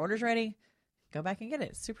you when your order's ready, go back and get it.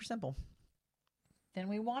 It's super simple. Then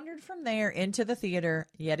we wandered from there into the theater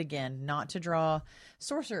yet again, not to draw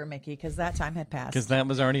Sorcerer Mickey because that time had passed. Because that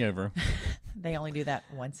was already over. They only do that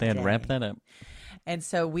once a day. They had wrapped that up. And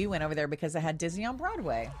so we went over there because they had Disney on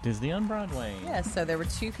Broadway. Disney on Broadway. Yes, so there were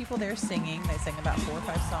 2 people there singing. They sang about 4 or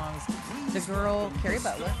 5 songs. The girl, Carrie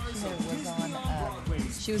Butler, was on,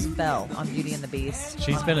 she was Belle on Beauty and the Beast.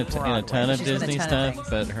 She's been in a ton of Disney stuff,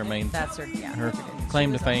 but her main, her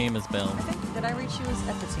claim to fame is Belle. I think, did I read she was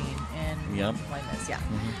Epatine in Les Mis?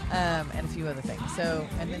 Yeah. And a few other things. So,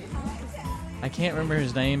 and then... I can't remember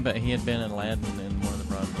his name, but he had been in Aladdin in one of the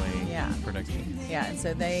Broadway productions. Yeah, and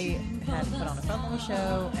so they had put on a fun little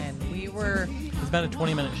show, and we were... It was about a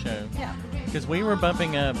 20-minute show. Yeah. Because we were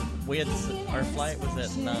bumping up. Our flight was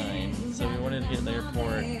at 9, so we wanted to get to the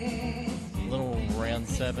airport a little around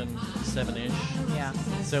 7-ish. Yeah.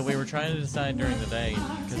 So we were trying to decide during the day,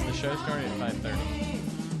 because the show started at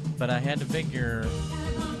 5:30. But I had to figure,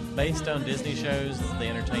 based on Disney shows, the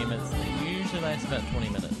entertainments, they usually last about 20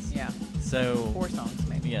 minutes. Yeah. So 4 songs,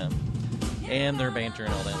 maybe. Yeah. And their banter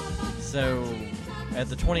and all that. So at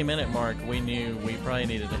the 20-minute mark, we knew we probably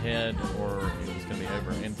needed to head or it was going to be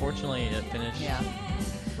over. Unfortunately, it finished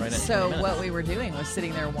right at 20 minutes. What we were doing was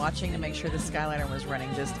sitting there watching to make sure the Skyliner was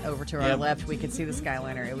running just over to our left. We could see the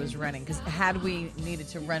Skyliner. It was running. Because had we needed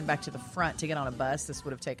to run back to the front to get on a bus, this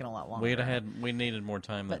would have taken a lot longer. We needed more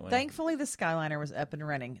time that way. But thankfully, the Skyliner was up and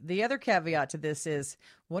running. The other caveat to this is,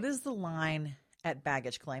 what is the line at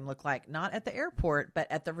baggage claim look like? Not at the airport, but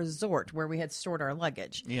at the resort where we had stored our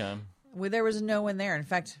luggage. Yeah. There was no one there. In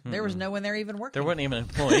fact, there was no one there even working. There wasn't even an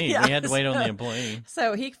employee. We had to wait on the employee.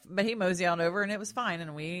 So he moseyed on over, and it was fine.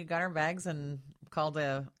 And we got our bags and called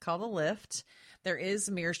a Lyft. There is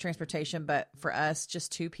Mears transportation, but for us,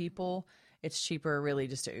 just 2 people, it's cheaper really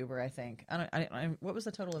just to Uber, I think. What was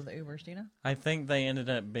the total of the Ubers, do you know? I think they ended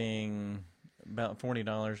up being about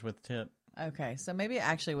 $40 with tip. Okay, so maybe it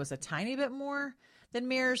actually was a tiny bit more than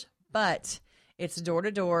Mears, but it's door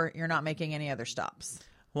to door. You're not making any other stops.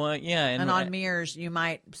 Well, yeah, and on Mears, you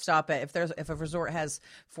might stop at if a resort has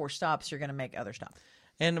 4 stops, you're going to make other stops.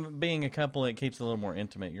 And being a couple, it keeps it a little more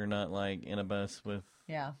intimate. You're not like in a bus with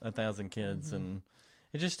 1,000 kids, and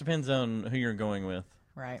it just depends on who you're going with.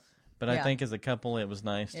 Right. But I think as a couple, it was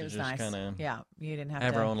nice to just kind of you didn't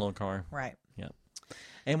have our own little car. Right. Yeah.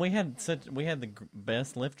 And we had the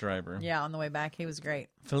best Lyft driver. Yeah, on the way back, he was great.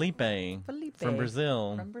 Felipe from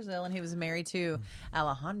Brazil. And he was married to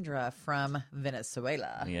Alejandra from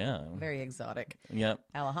Venezuela. Yeah. Very exotic. Yep.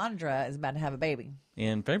 Alejandra is about to have a baby.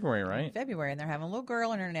 In February, right? In February, and they're having a little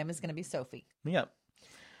girl, and her name is going to be Sophie. Yep.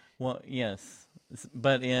 Well, yes.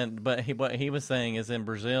 But what he was saying is in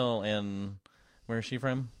Brazil, and where is she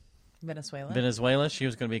from? Venezuela. She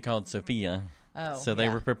was going to be called Sophia. Oh, so they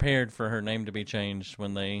were prepared for her name to be changed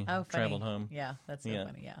when they traveled home. Yeah, that's so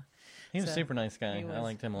funny. Yeah, he was a super nice guy. I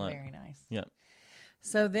liked him a lot. Very nice. Yeah.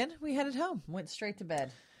 So then we headed home. Went straight to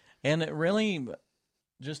bed. And it really,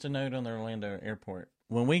 just a note on the Orlando airport.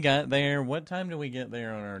 When we got there, what time did we get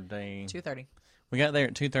there on our day? 2:30. We got there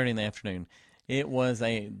at 2:30 in the afternoon. It was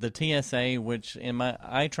the TSA, which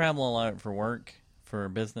I travel a lot for work, for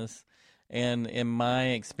business. And in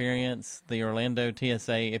my experience, the Orlando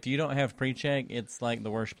TSA, if you don't have pre-check, it's like the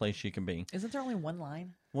worst place you can be. Isn't there only one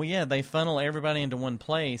line? Well, yeah, they funnel everybody into one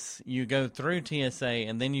place. You go through TSA,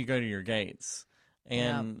 and then you go to your gates.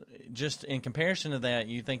 And just in comparison to that,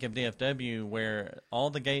 you think of DFW, where all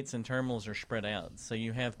the gates and terminals are spread out. So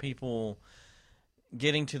you have people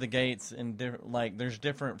getting to the gates, and there's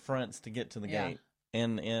different fronts to get to the gate.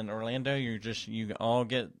 And in Orlando, you all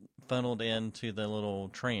get funneled into the little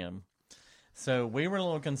tram. So we were a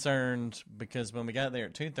little concerned because when we got there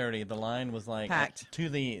at 2:30, the line was like packed to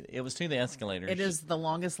the escalators. It is the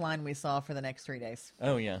longest line we saw for the next 3 days.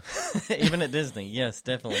 Oh yeah, even at Disney, yes,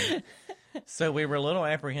 definitely. So we were a little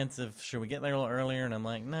apprehensive. Should we get there a little earlier? And I'm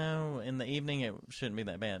like, no, in the evening it shouldn't be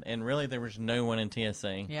that bad. And really, there was no one in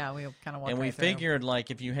TSA. Yeah, we kind of walked. And we right through. figured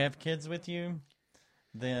like if you have kids with you,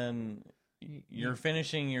 then you're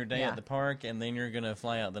finishing your day at the park, and then you're going to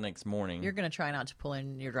fly out the next morning. You're going to try not to pull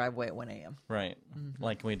in your driveway at 1 a.m. Right,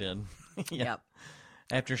 like we did. Yep.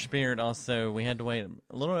 After Spirit, also, we had to wait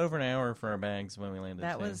a little over an hour for our bags when we landed.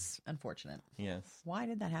 That was unfortunate. Yes. Why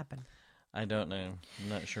did that happen? I don't know. I'm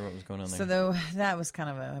not sure what was going on there. So, though, that was kind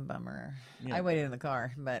of a bummer. Yeah. I waited in the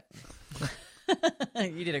car, but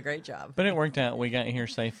you did a great job. But it worked out. We got here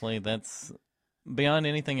safely. That's beyond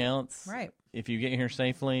anything else. Right. If you get here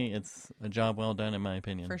safely, it's a job well done, in my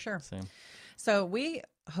opinion. For sure. So we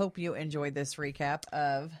hope you enjoyed this recap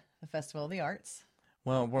of the Festival of the Arts.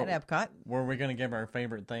 Well, at Epcot. Were we going to give our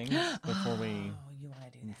favorite things before we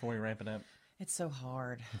wrap it up? It's so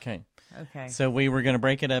hard. Okay. Okay. So we were going to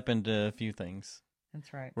break it up into a few things.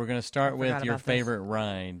 That's right. We're going to start with your favorite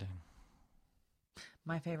ride.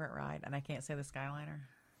 My favorite ride, and I can't say the Skyliner.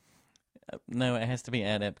 No, it has to be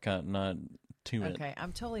at Epcot, not to it. Okay,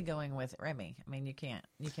 I'm totally going with Remy. I mean, you can't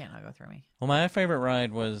not go with Remy. Well, my favorite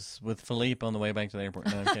ride was with Philippe on the way back to the airport.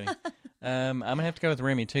 No, I'm kidding. I'm gonna have to go with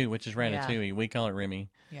Remy too, which is Ratatouille. Yeah. We call it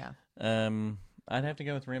Remy. Yeah. I'd have to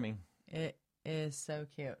go with Remy. It is so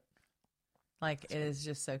cute. Like, it is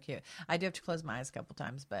just so cute. I do have to close my eyes a couple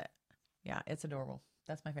times, but yeah, it's adorable.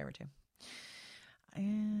 That's my favorite too.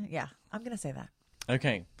 Yeah, I'm gonna say that.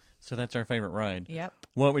 Okay, so that's our favorite ride. Yep.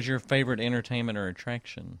 What was your favorite entertainment or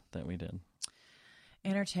attraction that we did?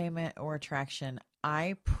 Entertainment or attraction?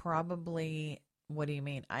 I probably. What do you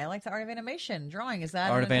mean? I like the Art of Animation drawing. Is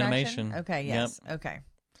that Art of Animation? Okay. Yes. Yep. Okay.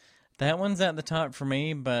 That one's at the top for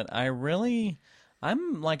me, but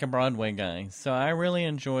I'm like a Broadway guy, so I really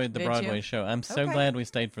enjoyed the Broadway show. I'm so glad we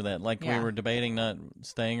stayed for that. Like, we were debating not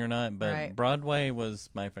staying or not, but Broadway was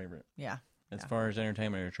my favorite. Yeah. As far as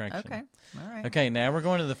entertainment or attraction. Okay. All right. Okay, now we're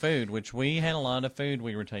going to the food, which we had a lot of food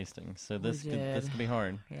we were tasting, so this could be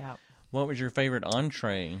hard. Yeah. What was your favorite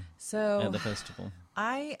entree at the festival?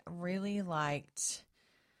 I really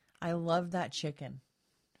I loved that chicken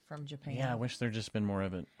from Japan. Yeah, I wish there'd just been more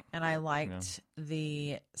of it. And I liked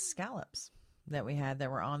the scallops that we had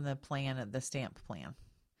that were on the the stamp plan.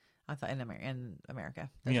 I thought in America.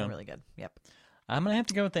 Those were really good. Yep. I'm going to have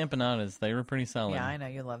to go with the empanadas. They were pretty solid. Yeah, I know.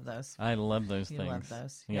 You love those. I love those things. You love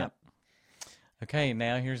those. Yep. Okay,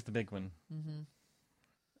 now here's the big one. Mm-hmm.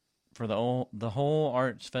 for the whole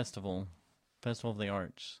arts festival of the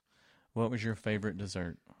arts, what was your favorite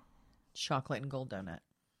dessert? Chocolate and gold donut.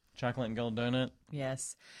 Chocolate and gold donut?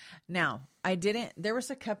 Yes. Now, there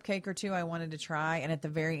was a cupcake or two I wanted to try, and at the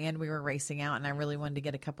very end we were racing out, and I really wanted to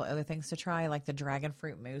get a couple other things to try, like the dragon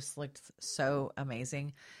fruit mousse looked so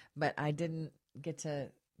amazing, but I didn't get to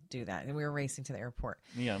do that, and we were racing to the airport.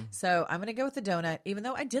 Yeah. So I'm going to go with the donut, even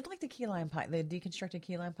though I did like the key lime pie, the deconstructed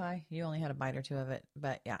key lime pie. You only had a bite or two of it,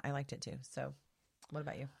 but yeah, I liked it too. So what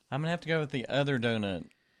about you? I'm going to have to go with the other donut.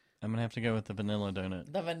 I'm going to have to go with the vanilla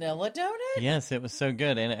donut. The vanilla donut? Yes, it was so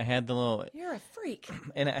good. And it had the little... You're a freak.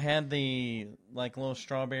 And it had the, like, little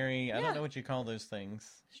strawberry... Yeah. I don't know what you call those things.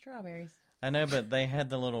 Strawberries. I know, but they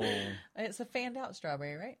had the little... It's a fanned out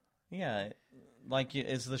strawberry, right? Yeah. Like,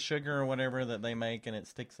 it's the sugar or whatever that they make, and it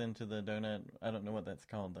sticks into the donut. I don't know what that's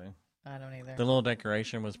called, though. I don't either. The little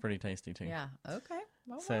decoration was pretty tasty, too. Yeah. Okay.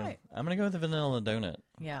 All so, right. I'm going to go with the vanilla donut.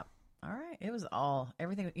 Yeah. All right. It was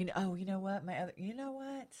everything. You know what?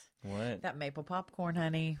 What? That maple popcorn,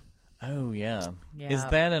 honey. Oh, yeah. Yeah. Is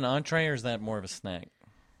that an entree or is that more of a snack?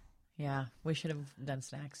 Yeah. We should have done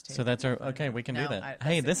snacks too. So that's okay. We can do that.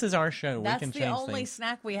 Hey, this is our show. We can change things. That's the only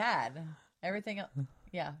snack we had. Everything else.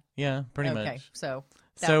 Yeah. Yeah, pretty much. Okay. So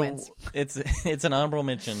that wins. it's an honorable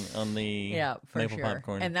mention on the maple sure.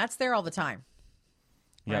 popcorn. And that's there all the time.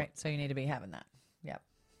 Yep. Right. So you need to be having that. Yep.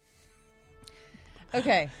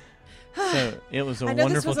 Okay. So it was a I know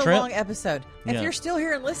wonderful this was trip. a long episode. If you're still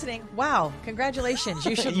here and listening, wow, congratulations.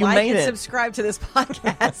 You should subscribe to this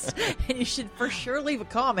podcast. And you should for sure leave a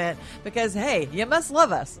comment because, hey, you must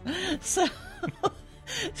love us. So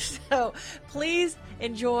please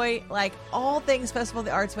enjoy all things Festival of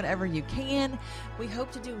the Arts whenever you can. We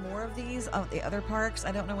hope to do more of these at the other parks.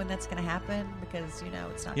 I don't know when that's going to happen because,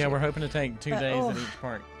 it's not cheap. We're hoping to take 2 days at each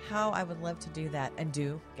park. How I would love to do that and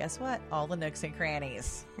guess what? All the nooks and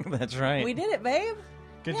crannies. That's right. We did it, babe.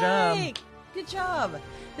 Good job. Good job.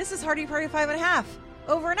 This is Hardy Party 5.5.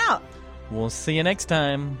 Over and out. We'll see you next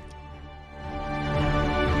time.